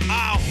 You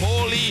are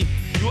holy.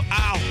 You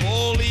are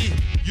holy.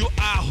 You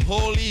are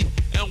holy.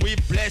 And we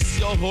bless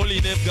your holy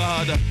name,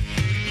 God.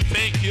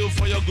 Thank you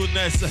for your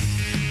goodness.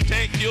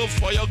 Thank you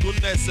for your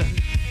goodness.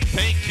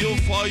 Thank you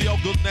for your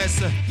goodness.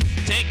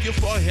 Thank you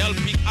for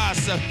helping us.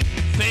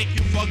 Thank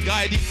you for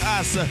guiding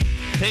us.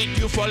 Thank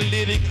you for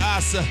leading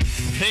us.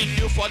 Thank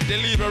you for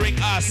delivering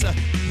us.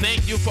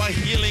 Thank you for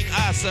healing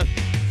us.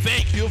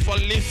 Thank you for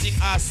lifting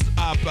us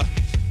up.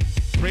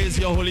 Praise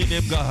your holy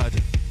name, God.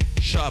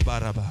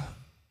 Shabaraba.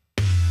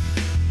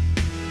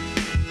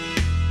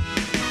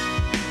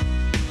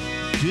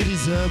 You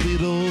deserve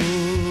it all.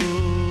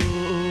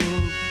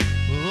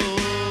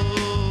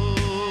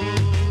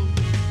 Oh,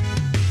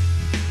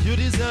 you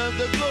deserve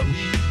the glory.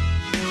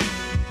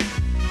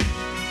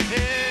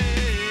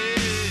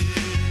 Hey,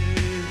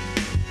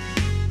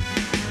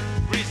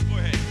 Grace, go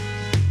ahead.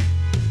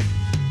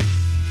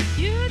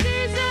 you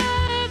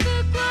deserve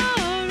the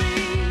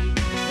glory,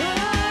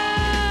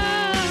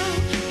 oh,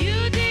 you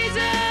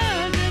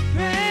deserve the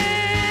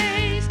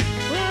praise,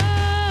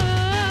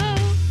 oh,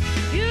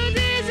 you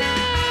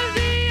deserve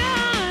the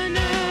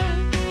honor,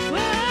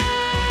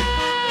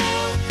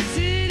 oh,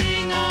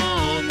 sitting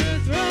on the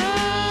throne,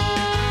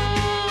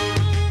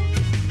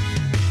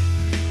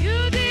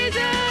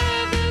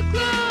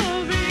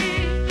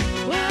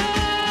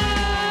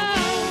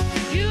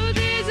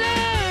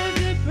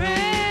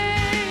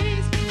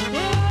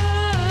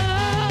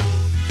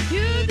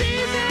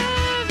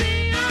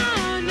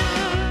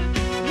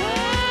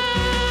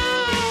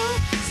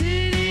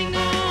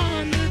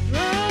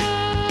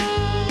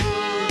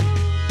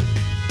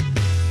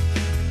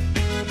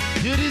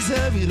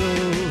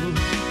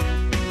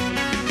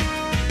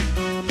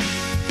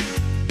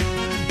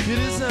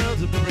 deserve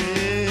the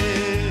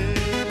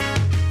praise.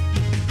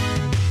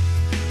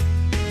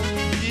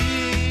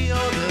 The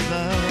honor,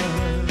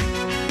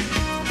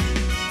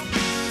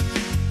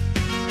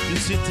 you're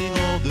sitting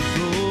on the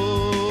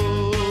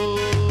throne.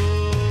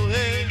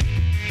 Hey.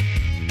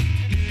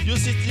 You're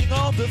sitting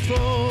on the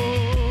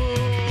throne.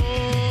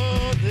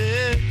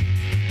 Hey.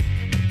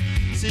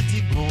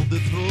 Sitting on the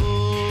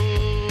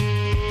throne.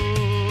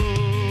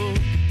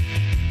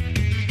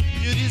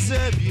 You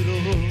deserve it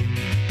all.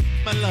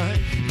 My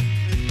life,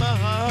 my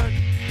heart.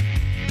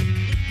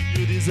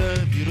 You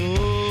deserve it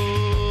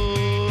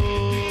all.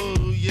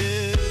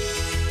 Yeah.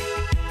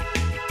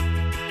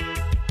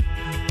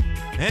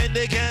 And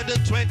they gather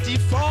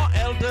 24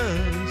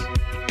 elders.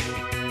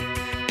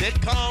 They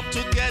come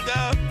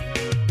together,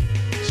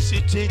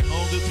 sitting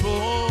on the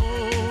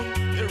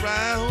throne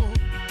around.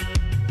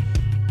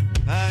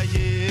 Ah,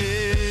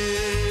 yeah.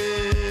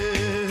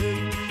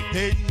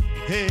 Hey,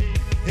 hey,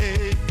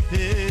 hey,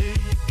 hey.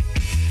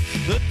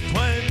 The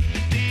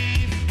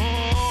 24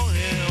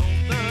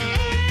 elders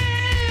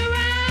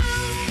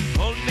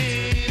all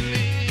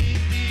kneeling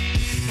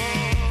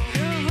before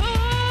The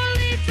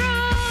holy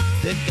throne,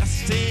 they're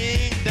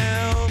casting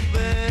down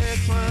their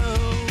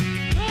crown.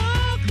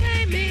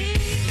 proclaiming,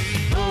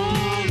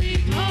 holy,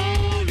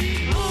 holy,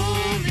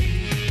 holy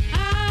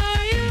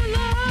are you,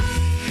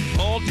 Lord.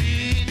 All the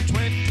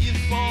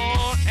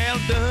 24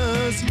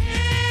 elders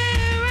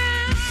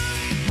Around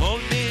all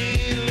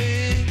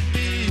kneeling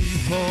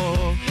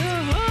before, the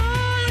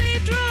holy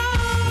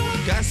throne,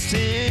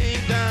 casting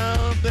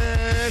down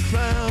their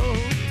crown.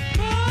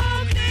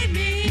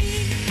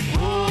 proclaiming,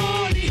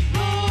 holy,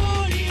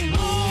 holy,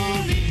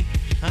 holy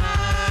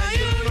Are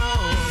you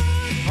Lord?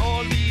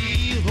 All the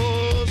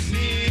hosts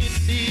in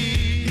the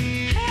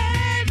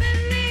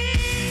heavenly,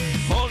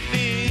 all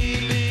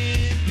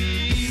kneeling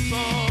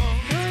before,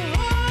 the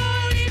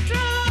holy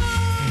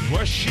throne,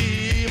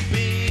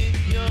 worshiping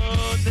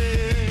your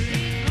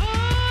name.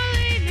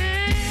 holy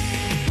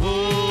name.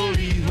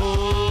 Holy,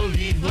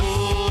 holy,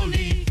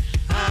 holy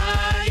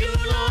are you,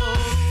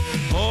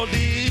 Lord. All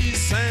the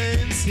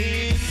saints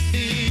in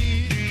the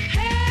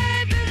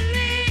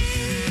Heavenly,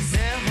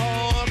 their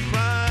heart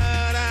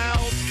cried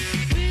out,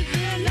 with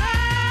a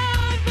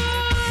loud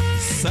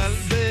voice,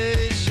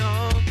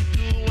 salvation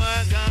to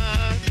our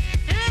God.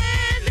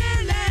 and the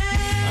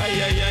Lamb, Ay,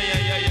 ay, ay,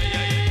 ay, ay, ay,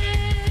 ay.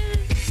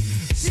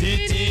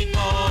 Sitting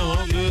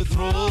on the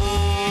throne,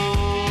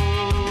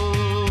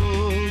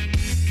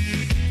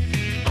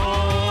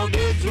 on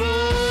the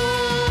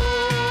throne,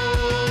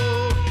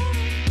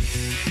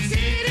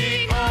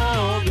 sitting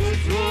on the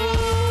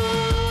throne,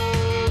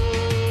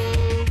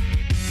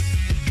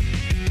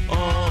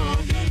 on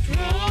the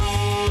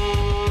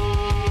throne,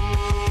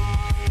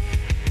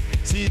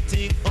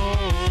 sitting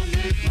on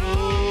the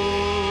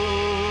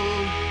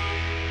throne.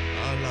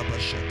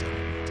 Alabashata.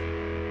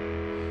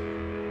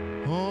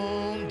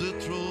 On the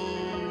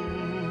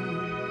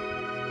throne,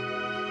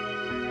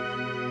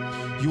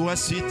 you are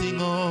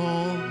sitting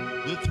on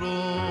the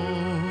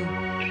throne.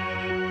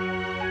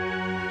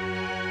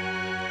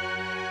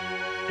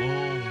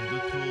 On the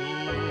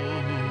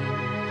throne,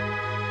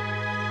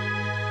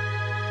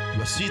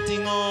 you are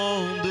sitting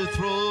on the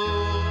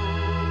throne.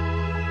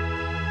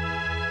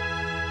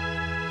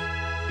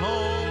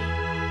 On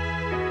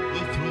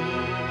the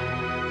throne,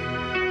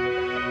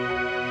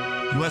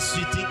 you are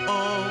sitting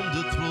on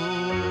the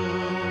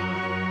throne.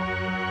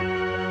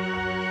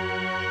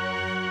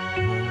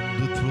 On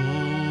the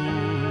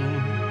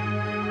throne,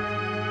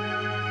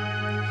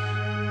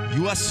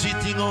 you are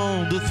sitting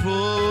on the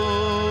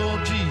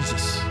throne,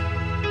 Jesus.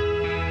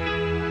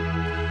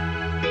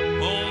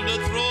 On the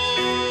throne,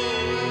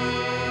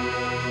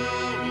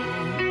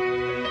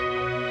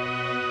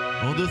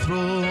 on the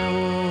throne,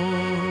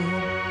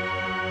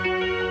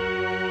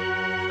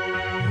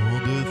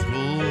 on the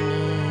throne,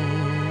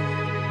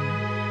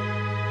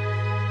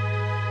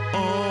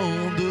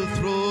 on the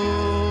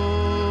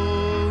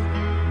throne,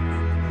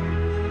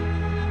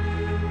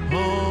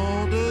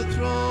 on the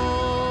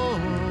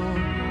throne,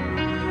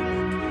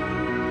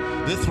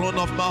 the throne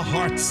of my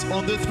heart's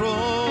on the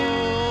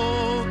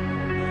throne,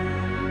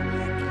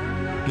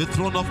 the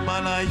throne of my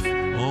life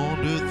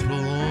on the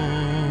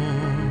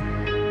throne.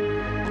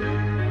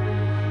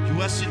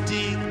 You are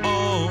sitting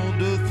on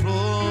the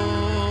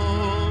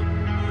throne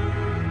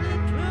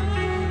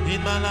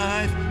in my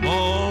life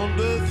on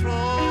the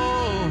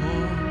throne,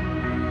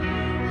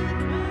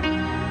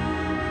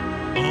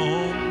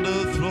 on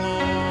the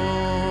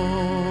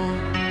throne,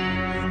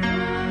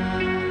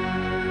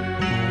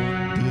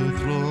 on the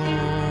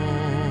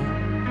throne,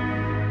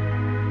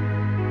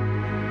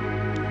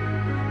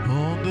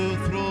 on the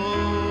throne,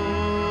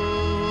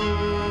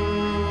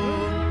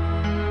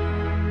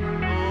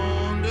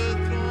 on the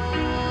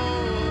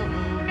throne,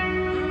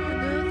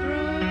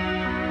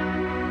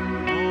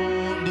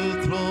 on the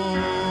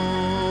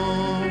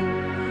throne,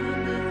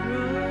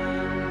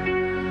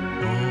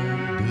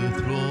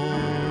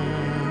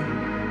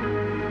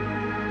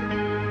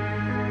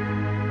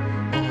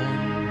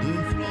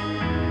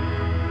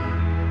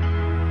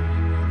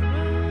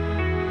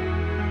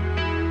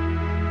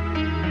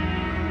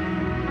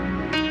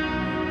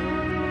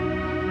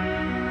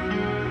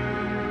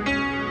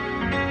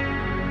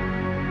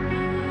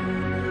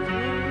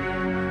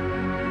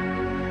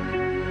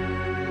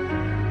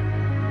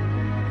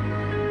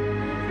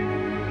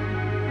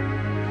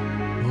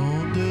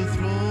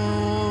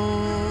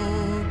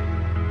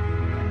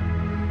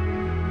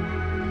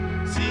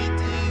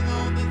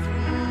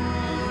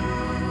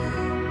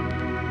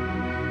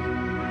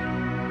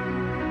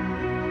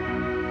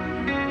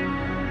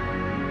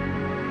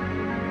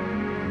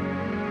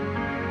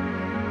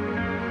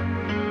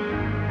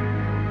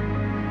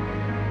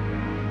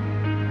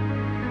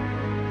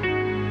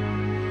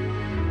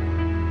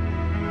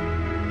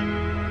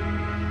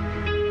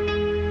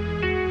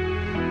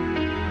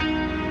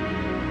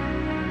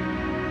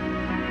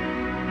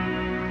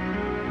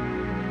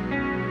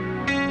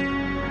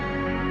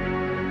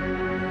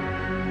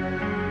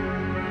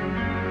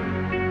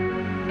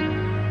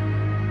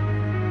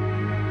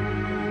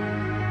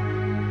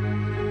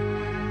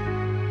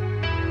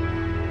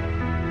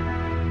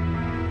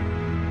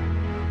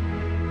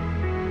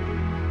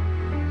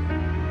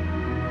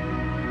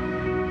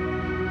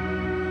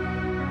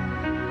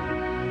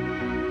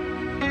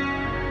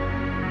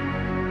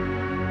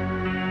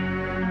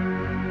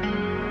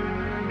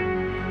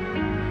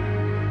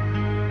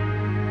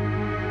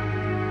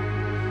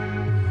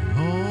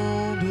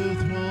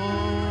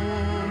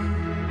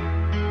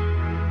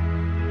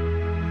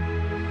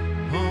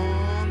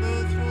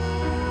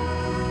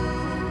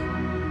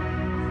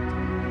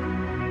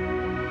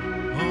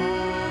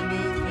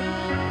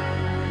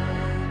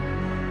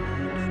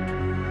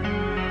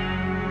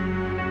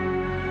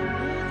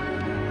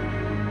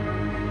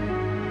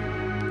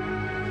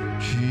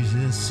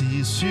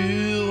 assis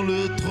sur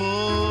le trône,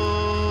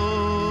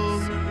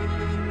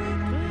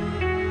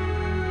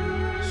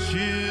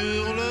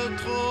 sur le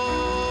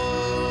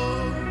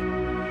trône,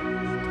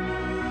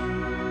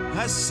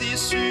 assis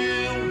sur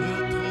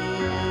le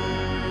trône,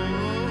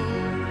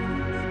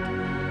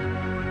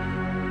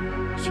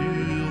 sur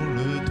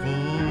le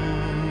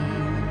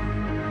trône,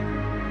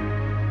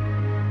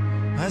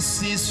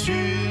 assis sur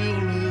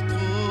le trône,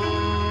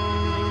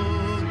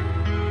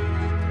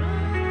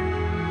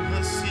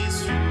 assis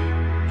sur le trône.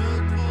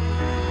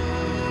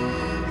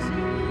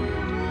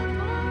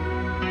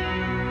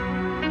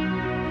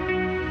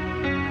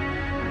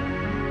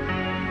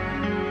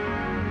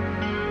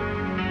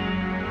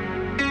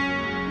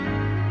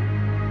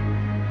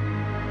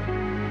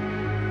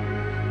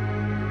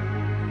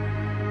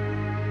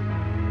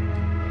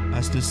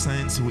 As the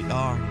saints we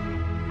are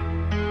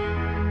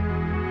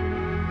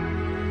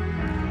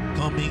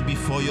coming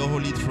before your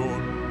holy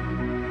throne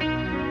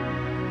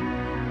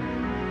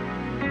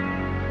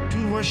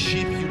to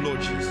worship you,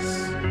 Lord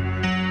Jesus,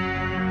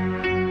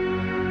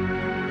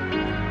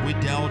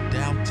 without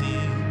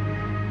doubting.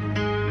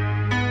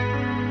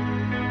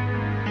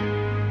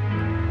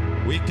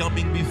 We're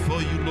coming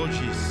before you, Lord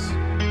Jesus,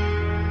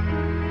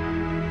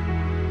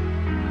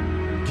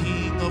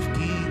 King of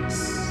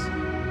Kings,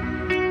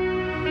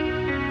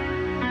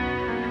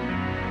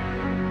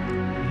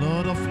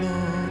 Lord of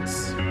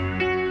Lords.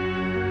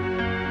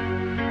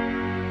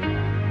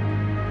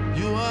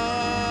 You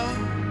are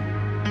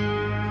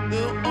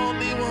the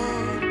only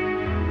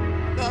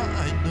one that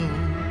I know.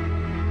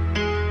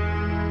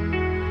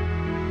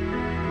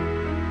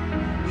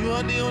 You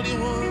are the only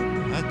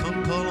one I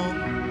can call on.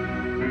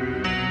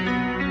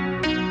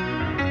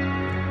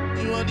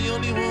 You are the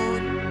only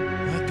one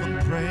I can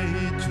pray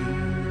to.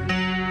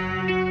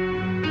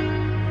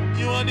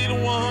 You are the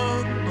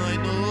one I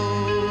know.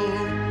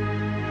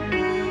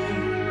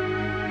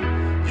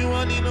 You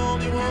are the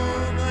only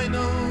one I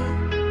know.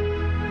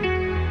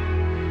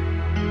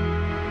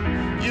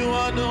 You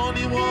are the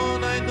only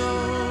one I know.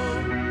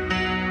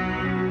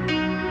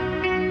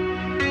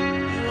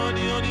 You are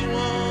the only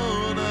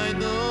one I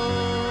know.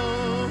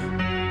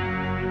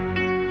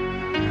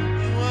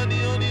 You are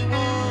the only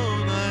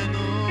one I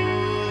know.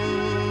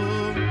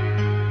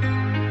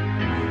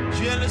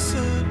 Tu es le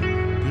seul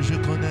que je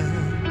connais.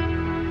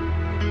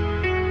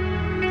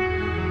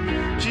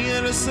 Tu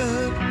es le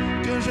seul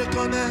que je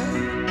connais.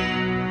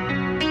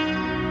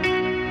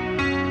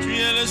 Tu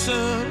es le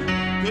seul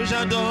que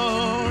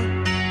j'adore.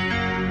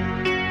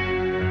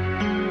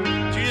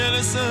 Tu es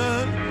le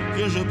seul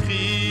que je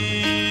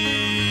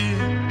prie.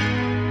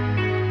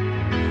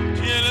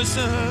 Tu es le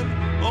seul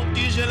en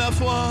qui j'ai la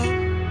foi.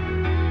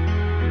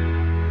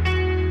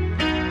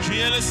 Tu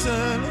es le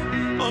seul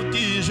en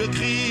qui je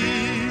crie.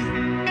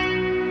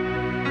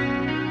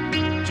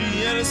 Tu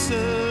es le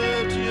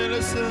seul, tu es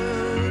le seul.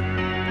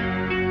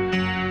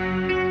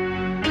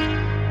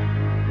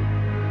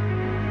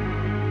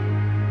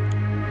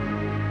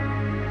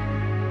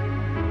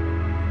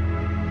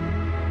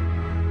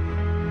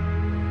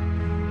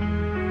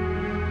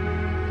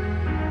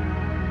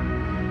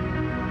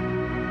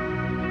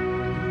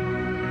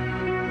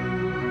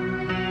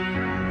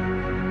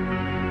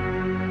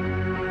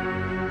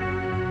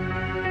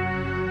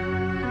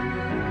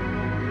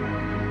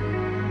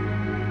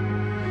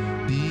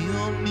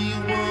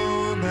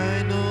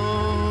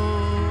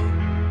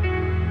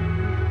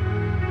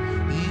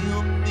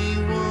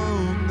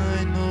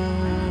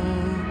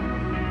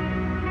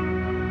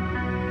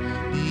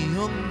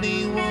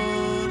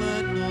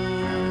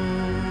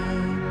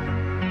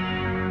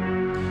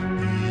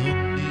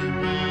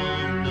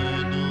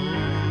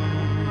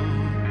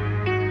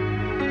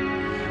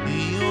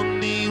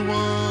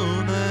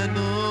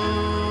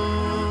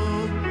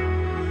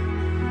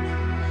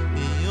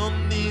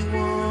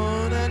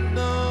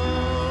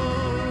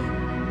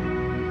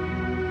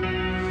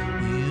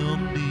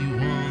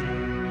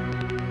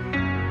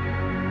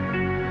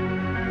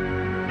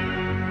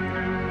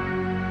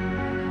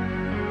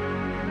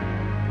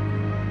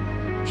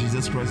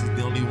 Jesus Christ is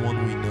the only one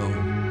we know.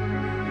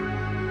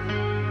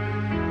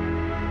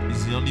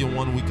 He's the only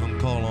one we can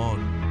call on.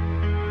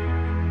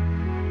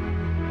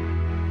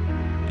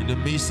 In the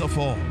midst of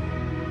all,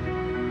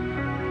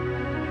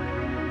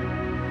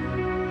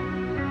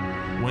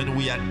 when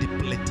we are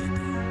depleted,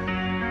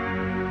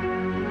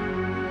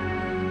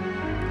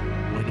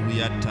 when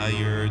we are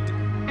tired,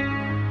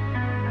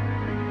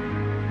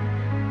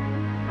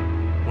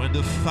 when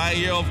the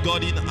fire of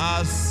God in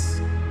us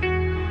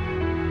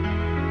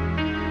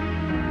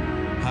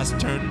has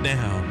turned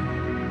down,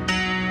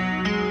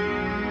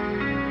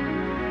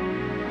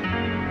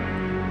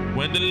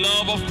 when the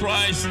love of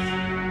Christ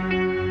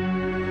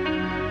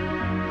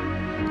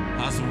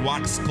has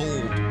waxed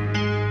cold,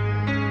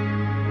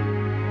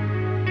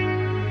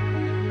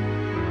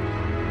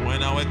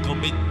 when our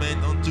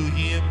commitment unto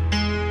Him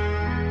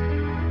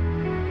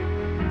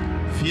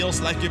feels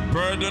like a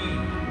burden,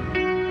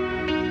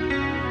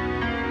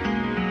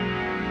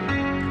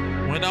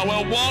 when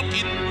our walk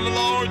in the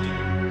Lord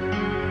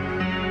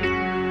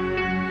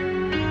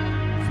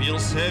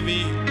feels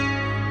heavy,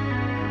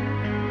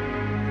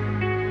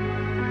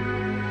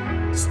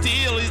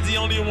 Still is the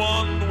only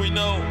one we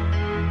know.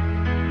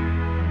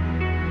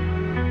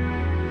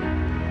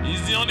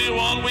 He's the only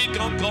one we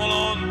can call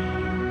on.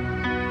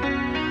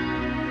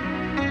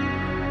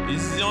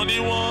 He's the only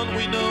one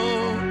we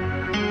know.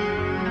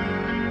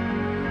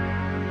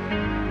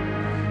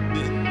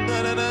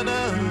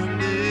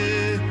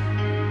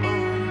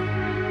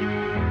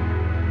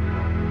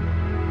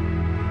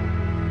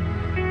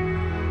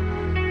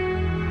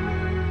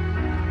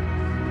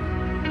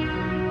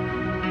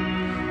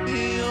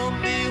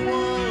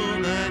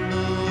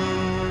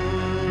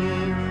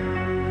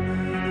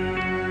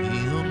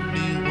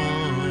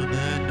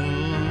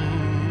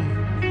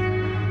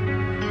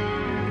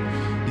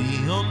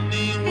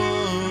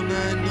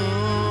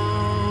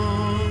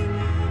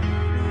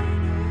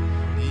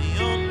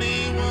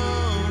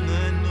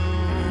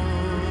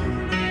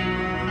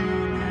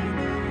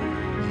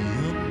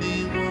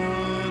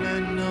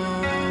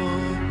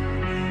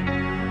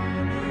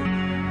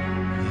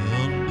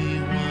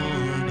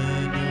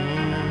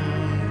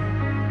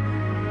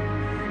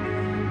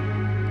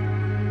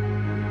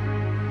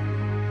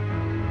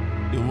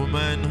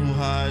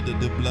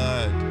 The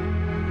blood,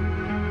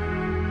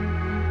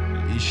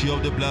 the issue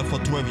of the blood for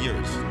 12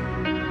 years.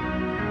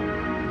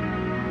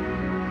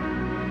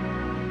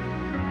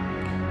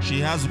 She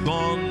has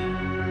gone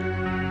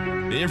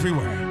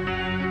everywhere.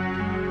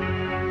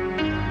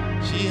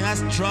 She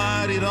has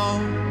tried it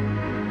all.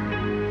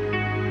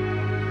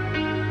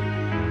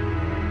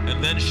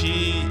 And then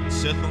she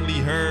certainly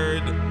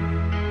heard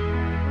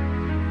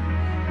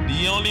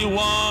the only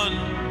one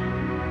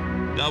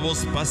that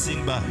was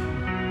passing by.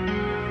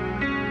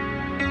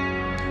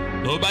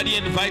 Nobody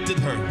invited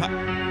her.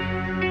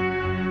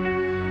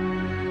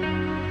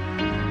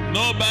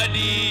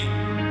 Nobody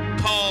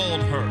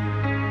called her.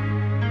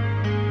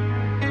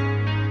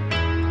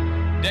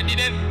 They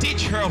didn't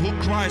teach her who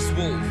Christ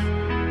was.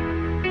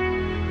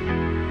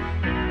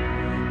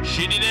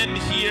 She didn't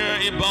hear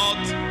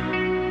about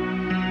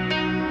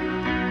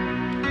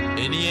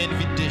any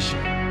invitation.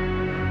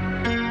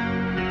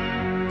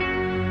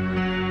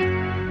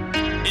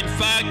 In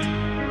fact,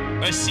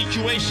 a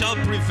situation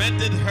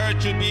prevented her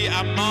to be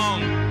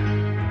among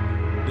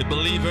the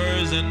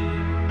believers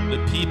and the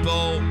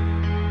people.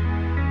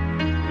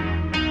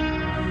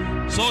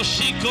 So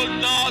she could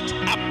not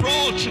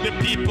approach the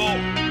people.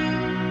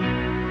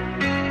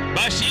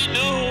 But she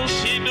knew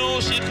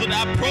she could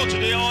approach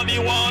the only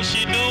one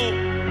she knew.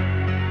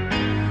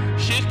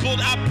 She could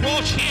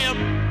approach him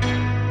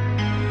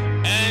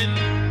and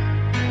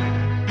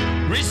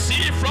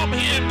receive from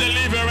him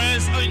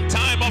deliverance in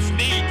time of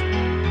need.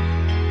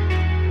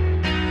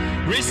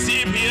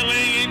 Receive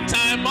healing in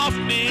time of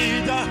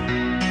need.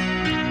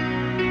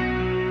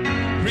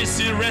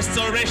 Receive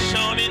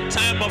restoration in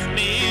time of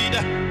need.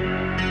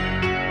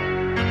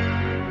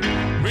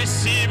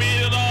 Receive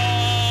it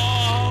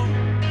all.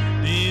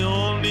 The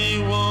only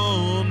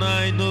one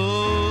I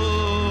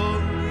know.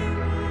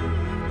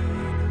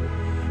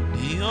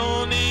 The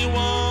only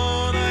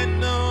one I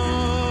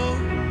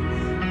know.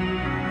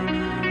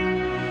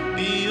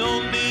 The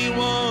only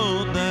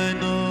one I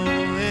know.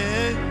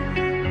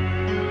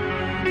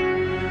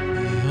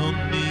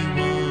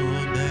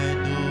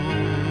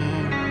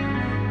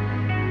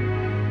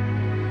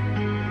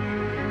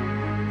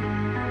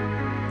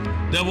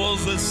 There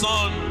was a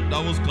son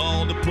that was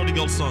called the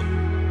prodigal son.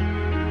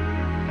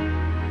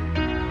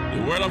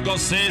 The word of God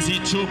says he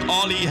took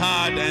all he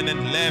had and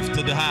then left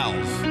the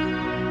house.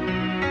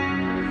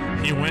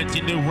 He went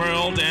in the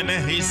world and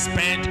he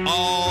spent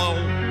all.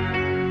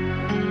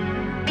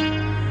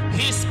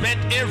 He spent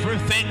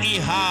everything he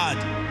had.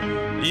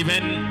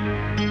 Even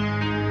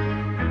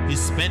he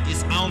spent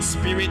his own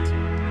spirit.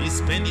 He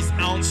spent his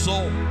own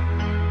soul.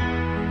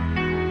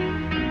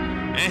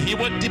 And he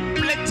was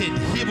depleted.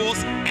 He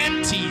was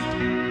emptied.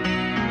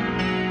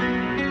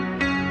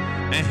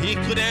 And he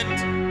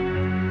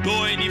couldn't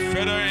go any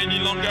further any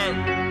longer.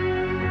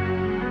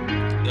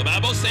 The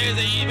Bible says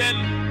that even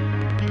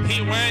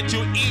he went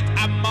to eat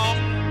among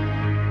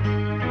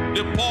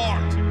the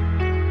pork,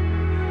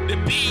 the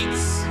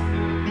pigs.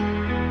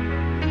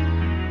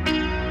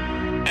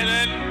 And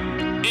then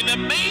in the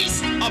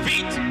midst of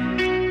it,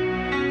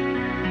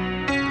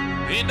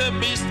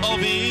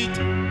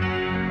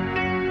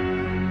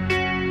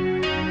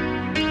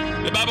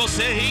 the Bible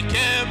says he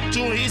came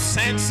to his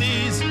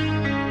senses.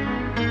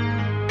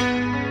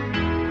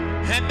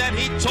 And then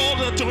he told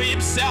her to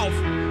himself,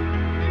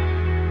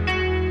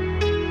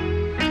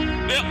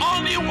 the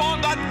only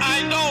one that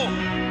I know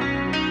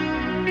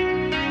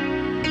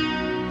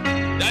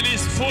that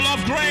is full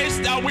of grace,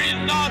 that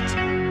will not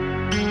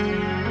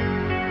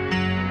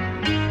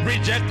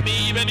reject me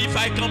even if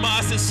I come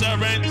as a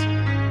servant.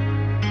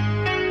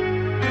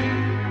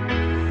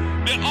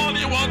 The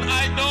only one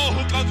I know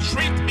who can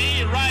treat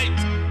me right,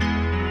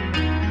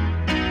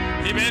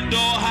 even though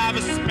I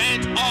have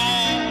spent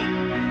all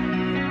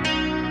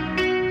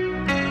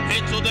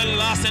into the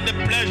lust and the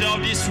pleasure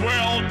of this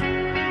world.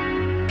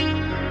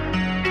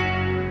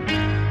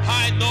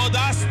 I know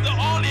that's the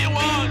only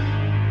one.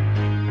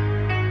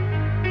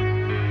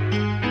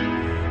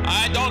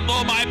 I don't don't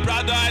know my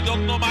brother, I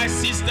don't know my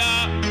sister,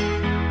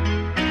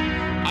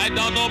 I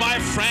don't know my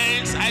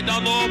friends, I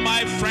don't know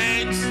my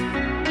friends,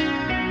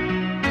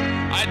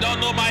 I don't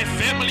know my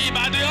family,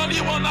 but the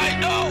only one I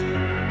know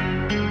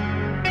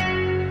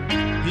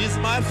is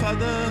my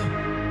Father.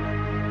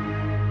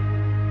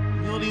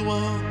 The only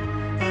one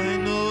I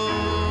know.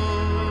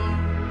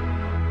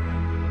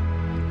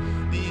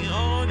 The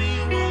only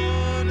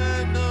one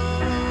I know.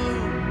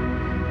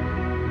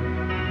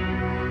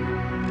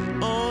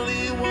 The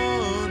only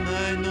one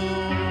I know.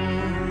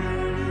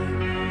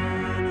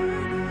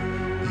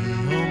 The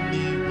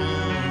only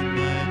one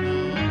I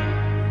know.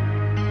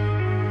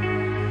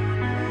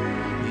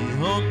 The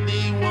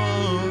only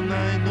one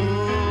I know.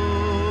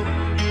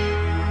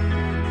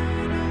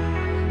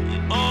 The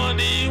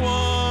only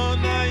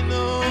one I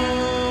know.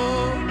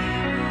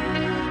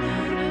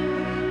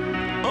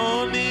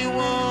 Only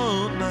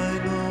one I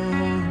know.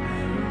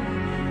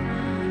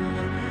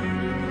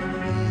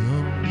 The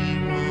only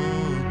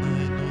one I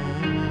know.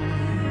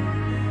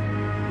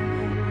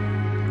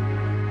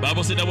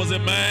 Bible said there was a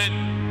man,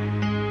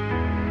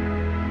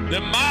 the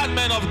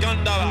madman of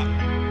Gandhara.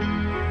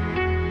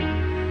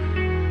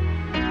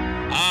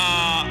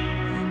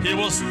 He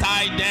was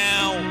tied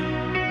down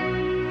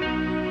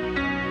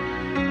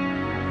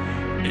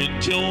in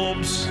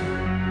tombs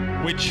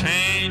with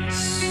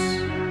chains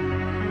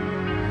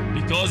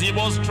because he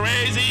was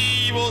crazy,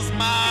 he was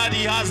mad,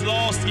 he has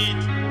lost it.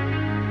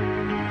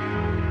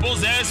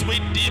 Possessed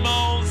with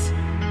demons,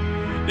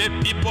 the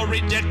people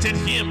rejected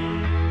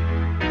him.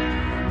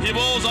 He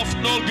was of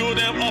no good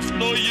and of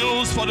no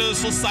use for the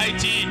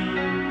society.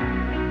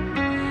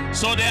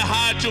 So they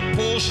had to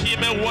push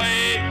him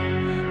away.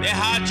 They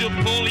had to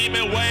pull him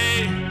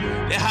away.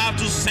 They had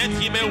to send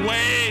him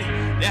away.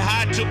 They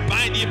had to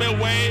bind him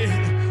away.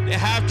 They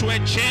have to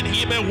enchain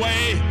him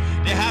away.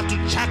 They have to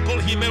shackle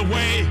him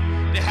away.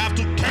 They have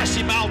to curse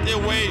him out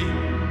away.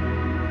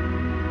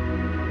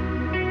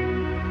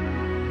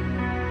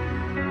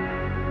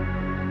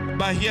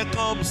 But here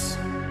comes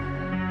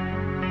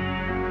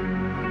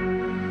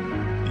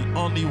the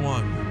only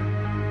one.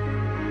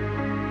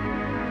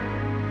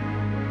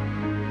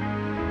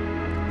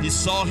 He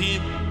saw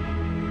him.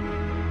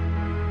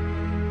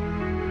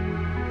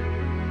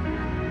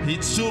 He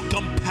took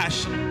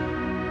compassion.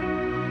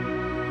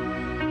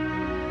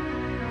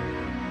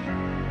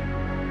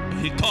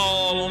 He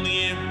called on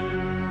him.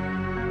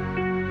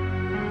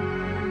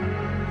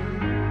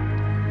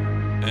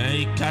 And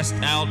he cast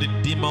out the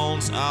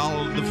demons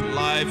out of the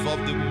life of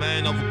the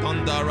man of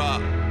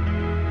Gandhara.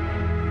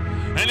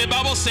 And the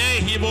Bible says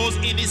he was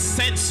in his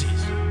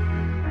senses.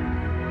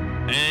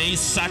 And he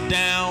sat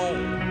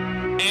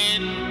down.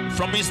 And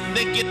from his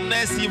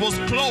nakedness he was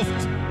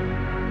clothed.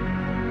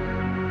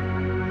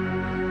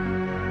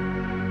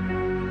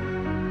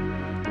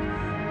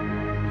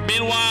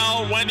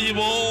 Meanwhile, when he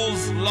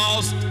was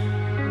lost,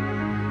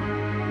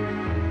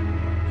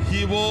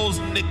 he was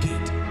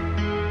naked.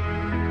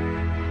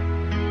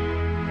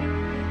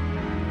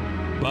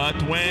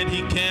 But when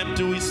he came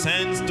to his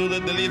sense to the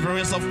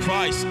deliverance of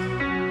Christ,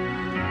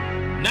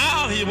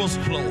 now he was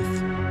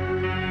clothed.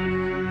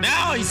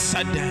 Now he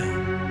sat down.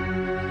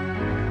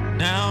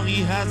 Now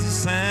he has a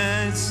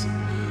sense,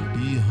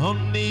 the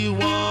only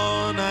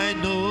one I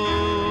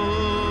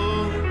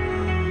know.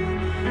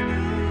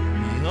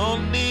 The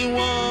only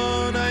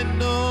one I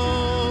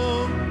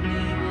know.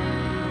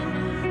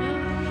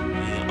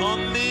 The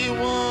only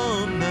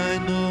one I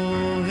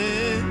know.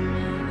 Hey.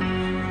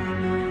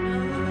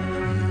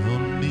 The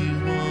only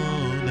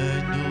one I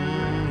know.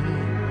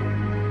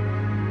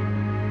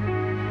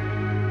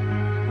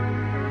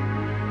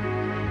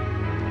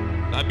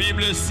 La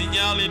Bible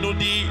signale et nous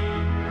dit,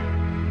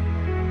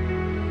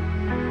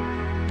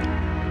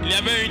 il y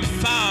avait une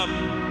femme,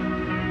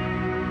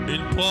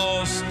 une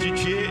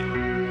prostituée,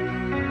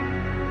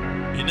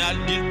 une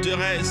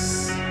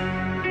adulteresse,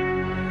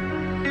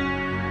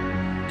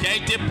 qui a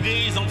été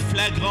prise en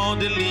flagrant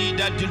délit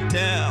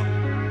d'adultère.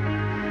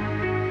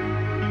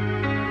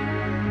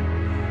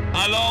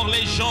 Alors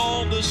les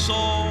gens de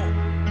son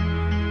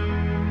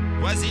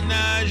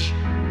voisinage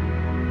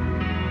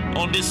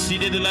ont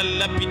décidé de la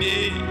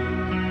lapider.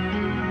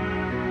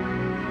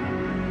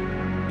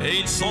 Et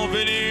ils sont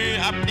venus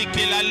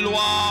appliquer la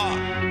loi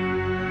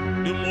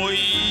de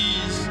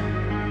Moïse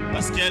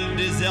parce qu'elle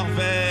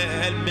déservait,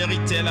 elle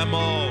méritait la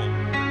mort.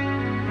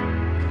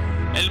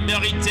 Elle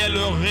méritait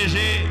le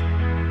rejet.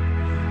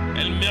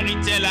 Elle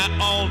méritait la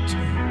honte.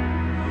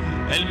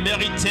 Elle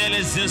méritait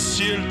les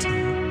insultes.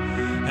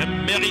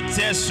 Elle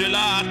méritait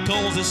cela à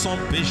cause de son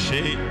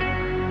péché.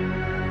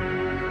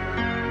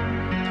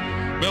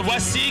 Mais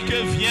voici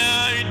que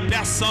vient une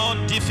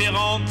personne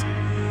différente.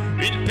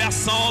 Une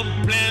personne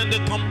pleine de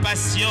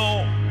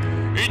compassion,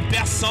 une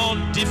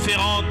personne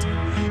différente,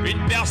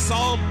 une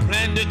personne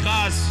pleine de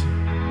grâce,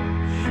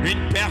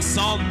 une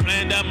personne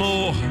pleine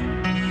d'amour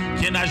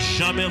qu'elle n'a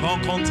jamais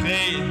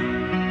rencontrée.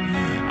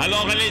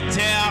 Alors elle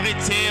était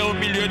arrêtée au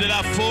milieu de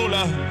la foule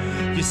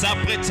qui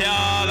s'apprêtait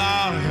à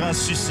la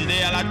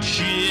ressusciter, à la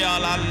tuer, à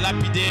la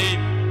lapider.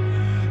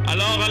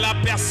 Alors la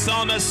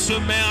personne se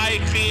met à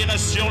écrire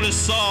sur le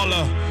sol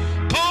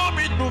comme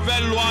une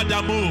nouvelle loi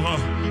d'amour,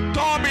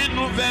 comme une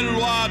nouvelle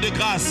loi de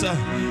grâce.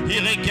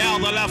 Il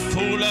regarde la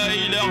foule,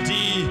 il leur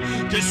dit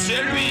que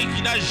celui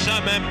qui n'a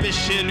jamais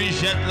péché lui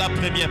jette la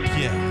première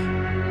pierre.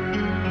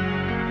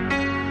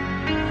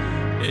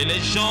 Et les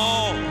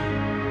gens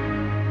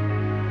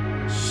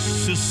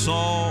se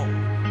sont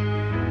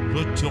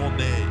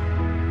retournés,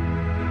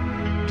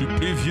 du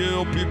plus vieux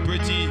au plus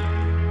petit,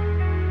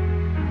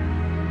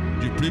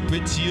 du plus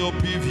petit au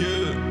plus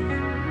vieux.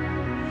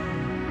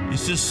 Ils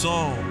se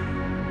sont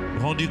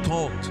rendus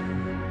compte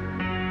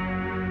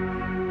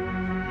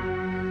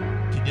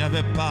qu'il n'y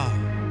avait pas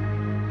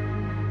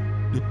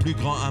de plus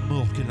grand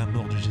amour que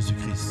l'amour de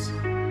Jésus-Christ.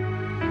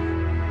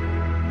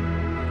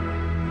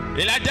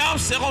 Et la dame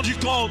s'est rendue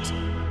compte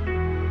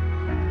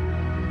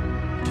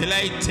qu'elle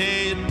a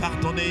été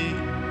pardonnée.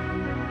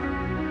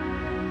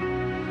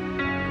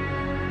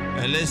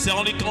 Elle s'est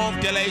rendue compte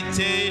qu'elle a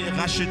été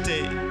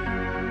rachetée.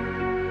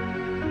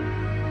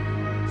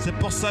 C'est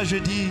pour ça que je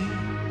dis,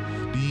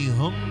 the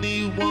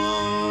only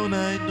one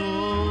I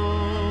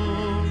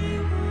know,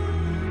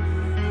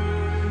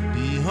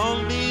 the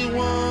only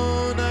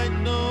one I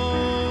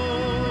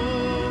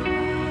know,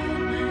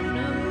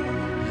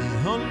 the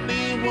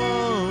only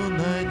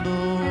one I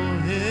know,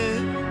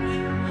 yeah.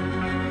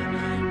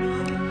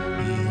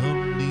 The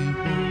only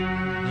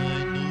one I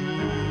know.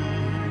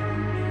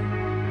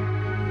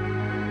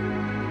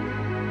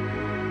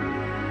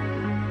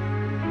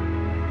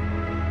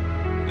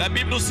 La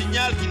Bible nous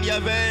signale qu'il y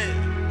avait,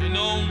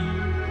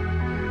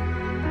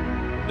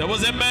 there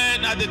was a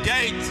man at the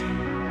gate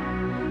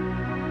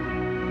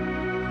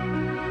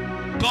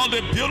called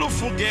the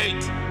Beautiful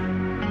Gate.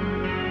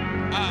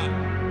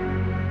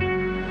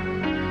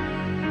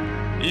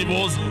 He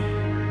was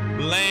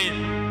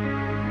lame.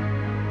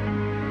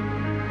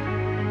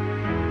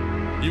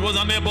 He was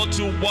unable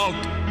to walk.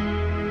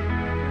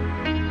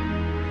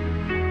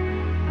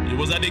 He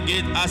was at the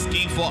gate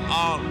asking for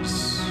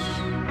alms.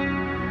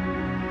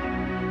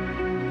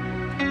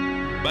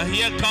 But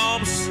here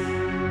comes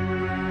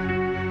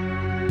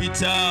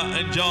Peter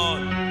and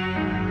John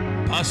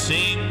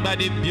passing by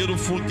the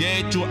beautiful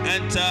gate to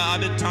enter at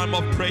the time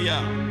of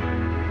prayer.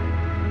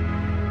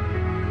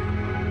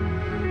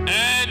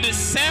 And the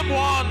same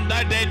one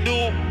that they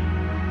knew,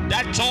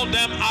 that told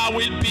them, I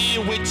will be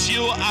with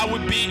you, I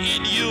will be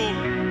in you.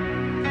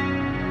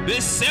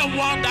 The same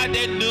one that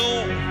they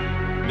knew,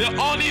 the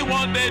only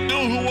one they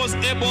knew who was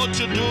able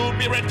to do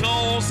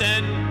miracles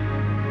and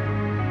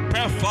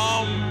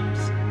perform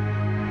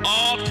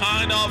all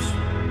kind of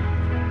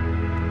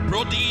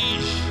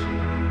prodige,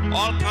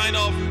 all kind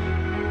of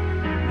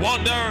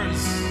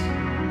wonders.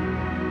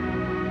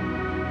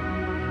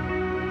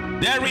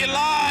 They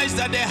realized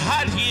that they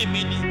had him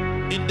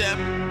in them.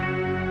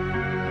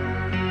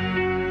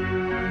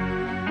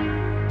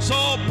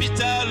 So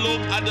Peter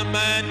looked at the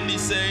man and he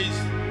says,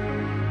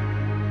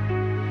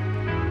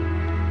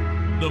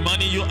 the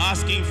money you're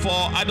asking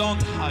for, I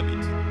don't have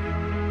it.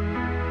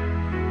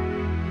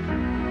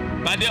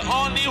 But the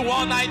only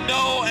one I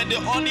know and the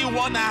only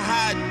one I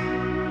had,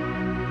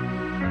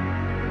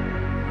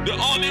 the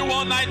only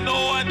one I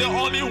know and the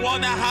only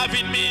one I have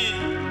in me,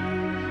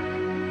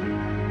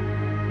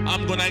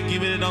 I'm gonna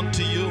give it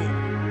unto you.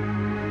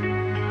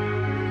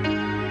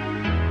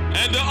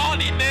 And the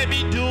only name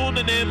he knew,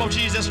 the name of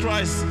Jesus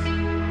Christ.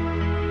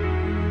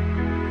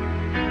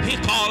 He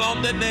called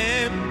on the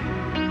name,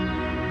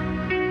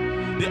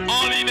 the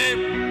only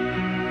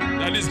name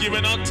that is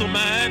given unto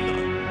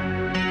man.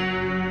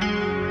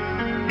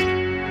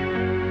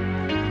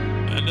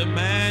 The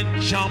man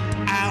jumped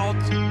out,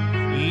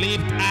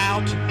 leaped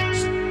out,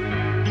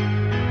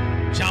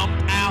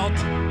 jumped out,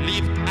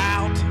 leaped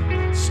out,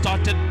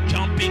 started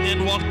jumping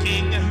and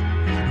walking,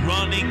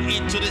 running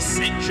into the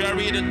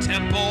sanctuary, the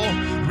temple,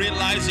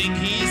 realizing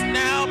he is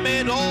now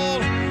made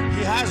whole.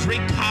 He has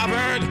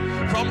recovered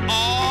from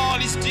all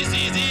his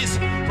diseases,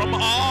 from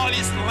all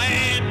his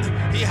land.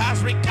 He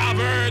has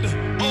recovered.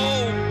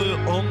 Oh, the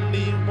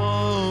only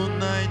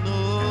one I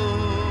know.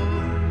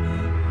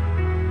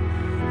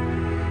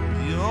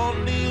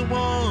 Only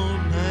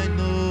one I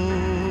know,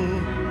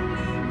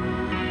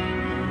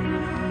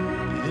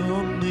 the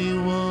only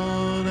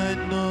one I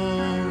know,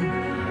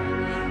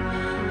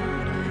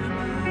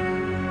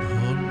 the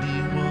only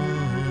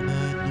one I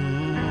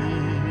know,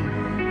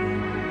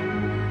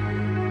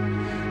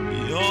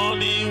 the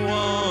only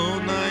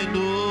one I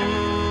know,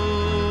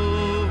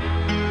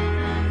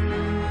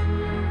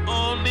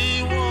 only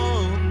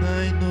one I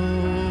know.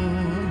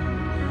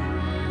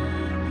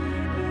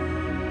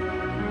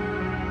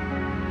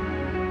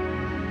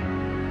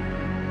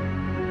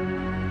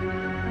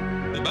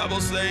 The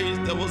Bible says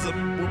there was a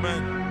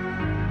woman,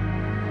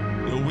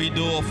 the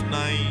widow of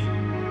Nain.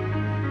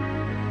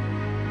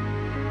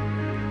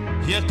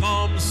 Here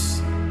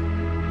comes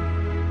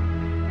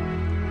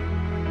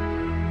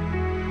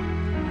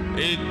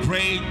a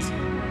great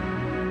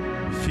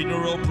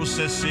funeral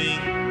processing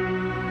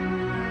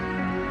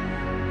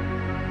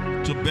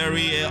to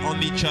bury her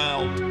only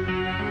child.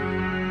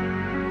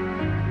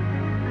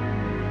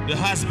 The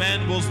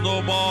husband was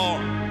no more.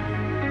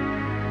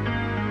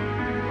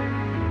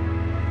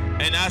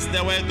 And as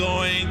they were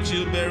going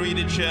to bury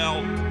the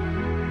child,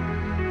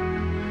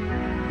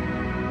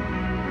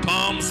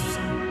 comes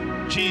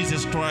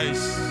Jesus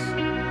Christ.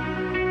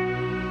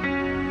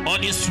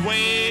 On his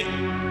way,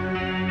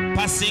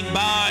 passing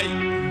by,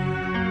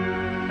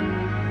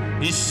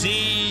 he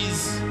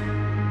sees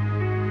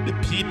the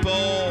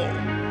people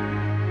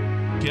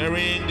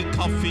carrying the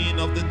coffin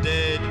of the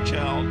dead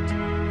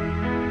child.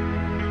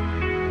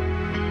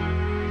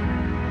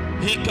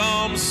 He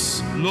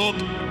comes, look,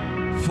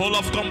 full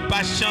of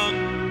compassion.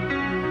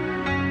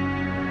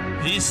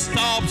 He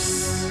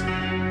stops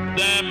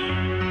them.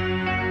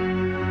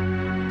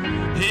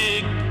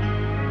 He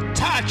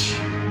touches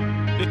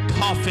the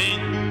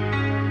coffin.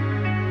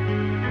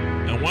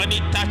 And when he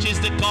touches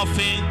the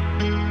coffin,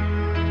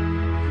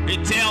 he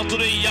tells to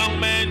the young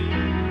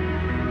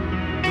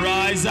man,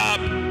 rise up,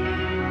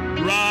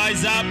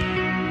 rise up,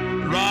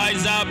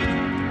 rise up,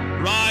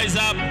 rise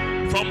up.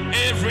 From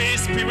every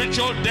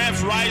spiritual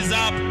death, rise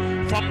up.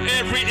 From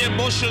every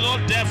emotional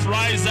death,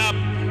 rise up.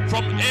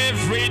 From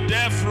every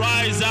death,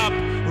 rise up.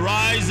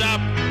 Rise up.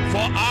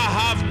 For I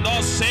have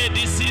not said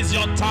this is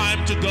your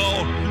time to go.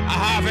 I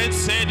haven't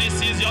said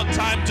this is your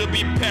time to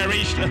be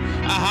perished.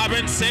 I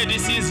haven't said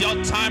this is your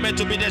time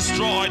to be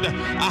destroyed.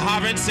 I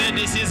haven't said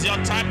this is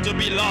your time to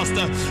be lost.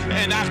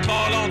 And I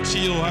call on to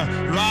you.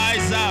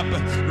 Rise up.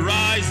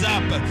 Rise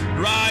up.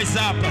 Rise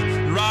up.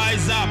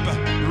 Rise up.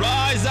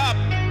 Rise up.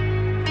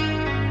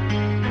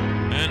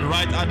 And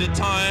right at the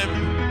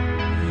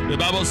time, the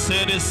Bible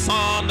said his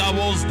son that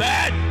was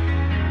dead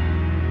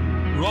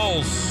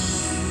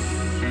rose.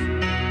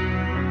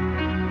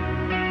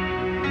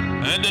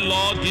 And the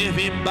Lord gave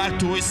him back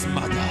to his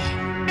mother.